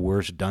be in a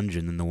worse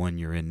dungeon than the one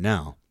you're in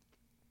now.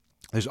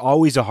 There's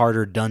always a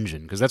harder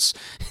dungeon, because that's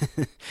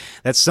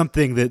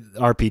something that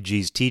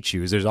RPGs teach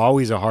you, is there's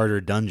always a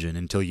harder dungeon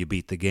until you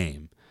beat the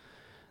game.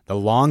 The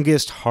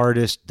longest,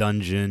 hardest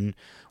dungeon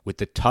with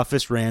the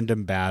toughest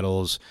random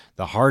battles,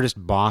 the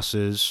hardest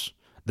bosses,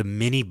 the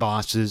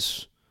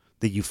mini-bosses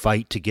that you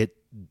fight to get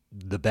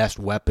the best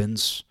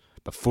weapons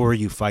before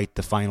you fight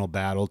the final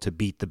battle to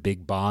beat the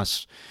big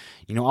boss.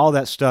 All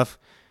that stuff.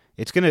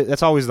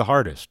 That's always the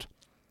hardest.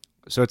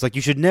 So it's like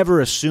you should never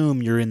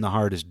assume you're in the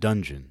hardest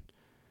dungeon.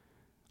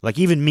 Like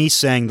even me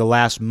saying the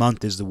last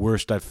month is the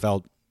worst I've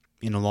felt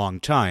in a long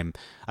time,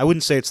 I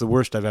wouldn't say it's the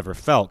worst I've ever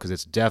felt, because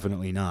it's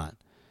definitely not.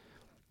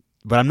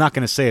 But I'm not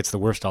going to say it's the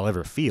worst I'll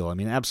ever feel. I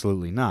mean,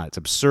 absolutely not. It's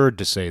absurd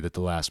to say that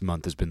the last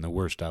month has been the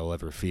worst I will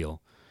ever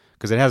feel,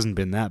 because it hasn't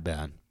been that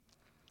bad.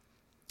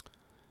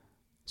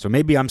 So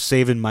maybe I'm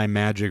saving my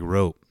magic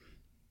rope.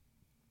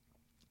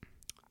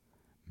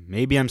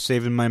 Maybe I'm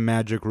saving my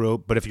magic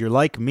rope, but if you're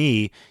like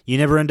me, you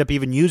never end up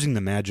even using the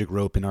magic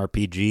rope in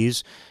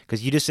RPGs,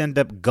 because you just end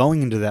up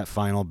going into that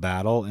final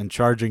battle and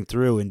charging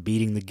through and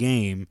beating the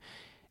game,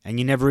 and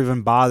you never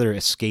even bother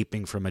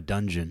escaping from a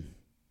dungeon.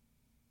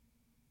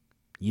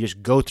 You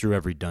just go through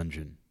every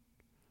dungeon.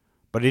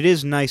 But it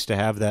is nice to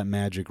have that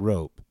magic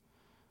rope.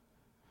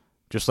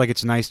 Just like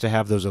it's nice to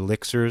have those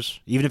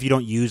elixirs. Even if you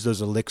don't use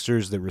those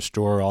elixirs that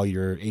restore all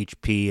your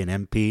HP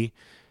and MP,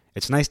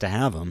 it's nice to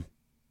have them.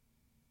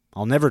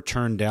 I'll never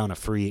turn down a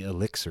free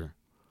elixir.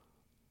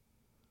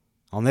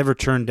 I'll never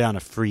turn down a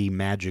free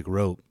magic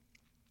rope.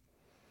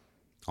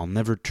 I'll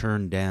never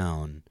turn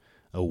down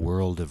a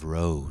world of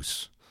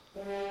rose.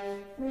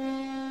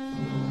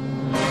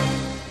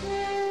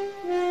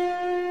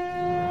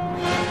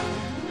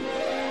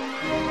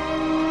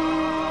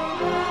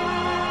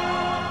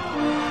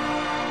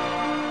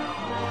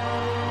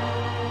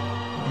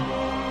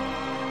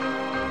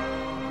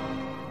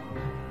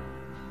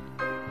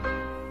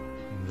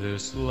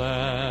 This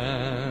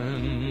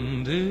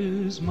land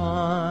is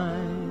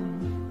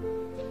mine.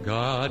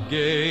 God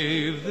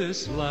gave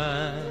this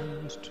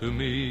land to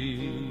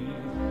me.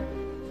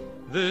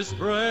 This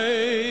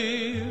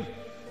brave,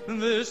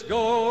 this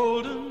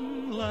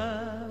golden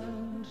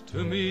land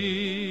to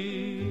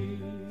me.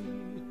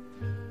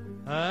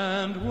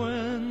 And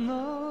when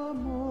the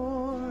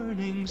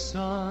morning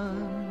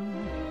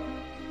sun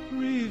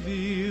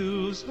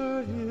reveals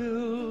her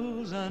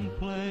hills and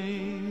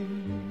plains,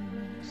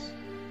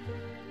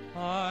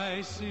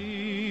 I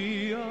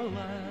see a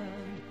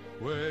land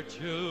where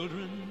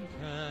children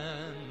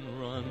can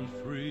run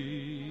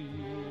free.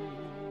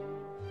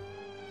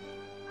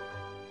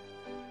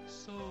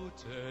 So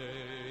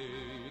take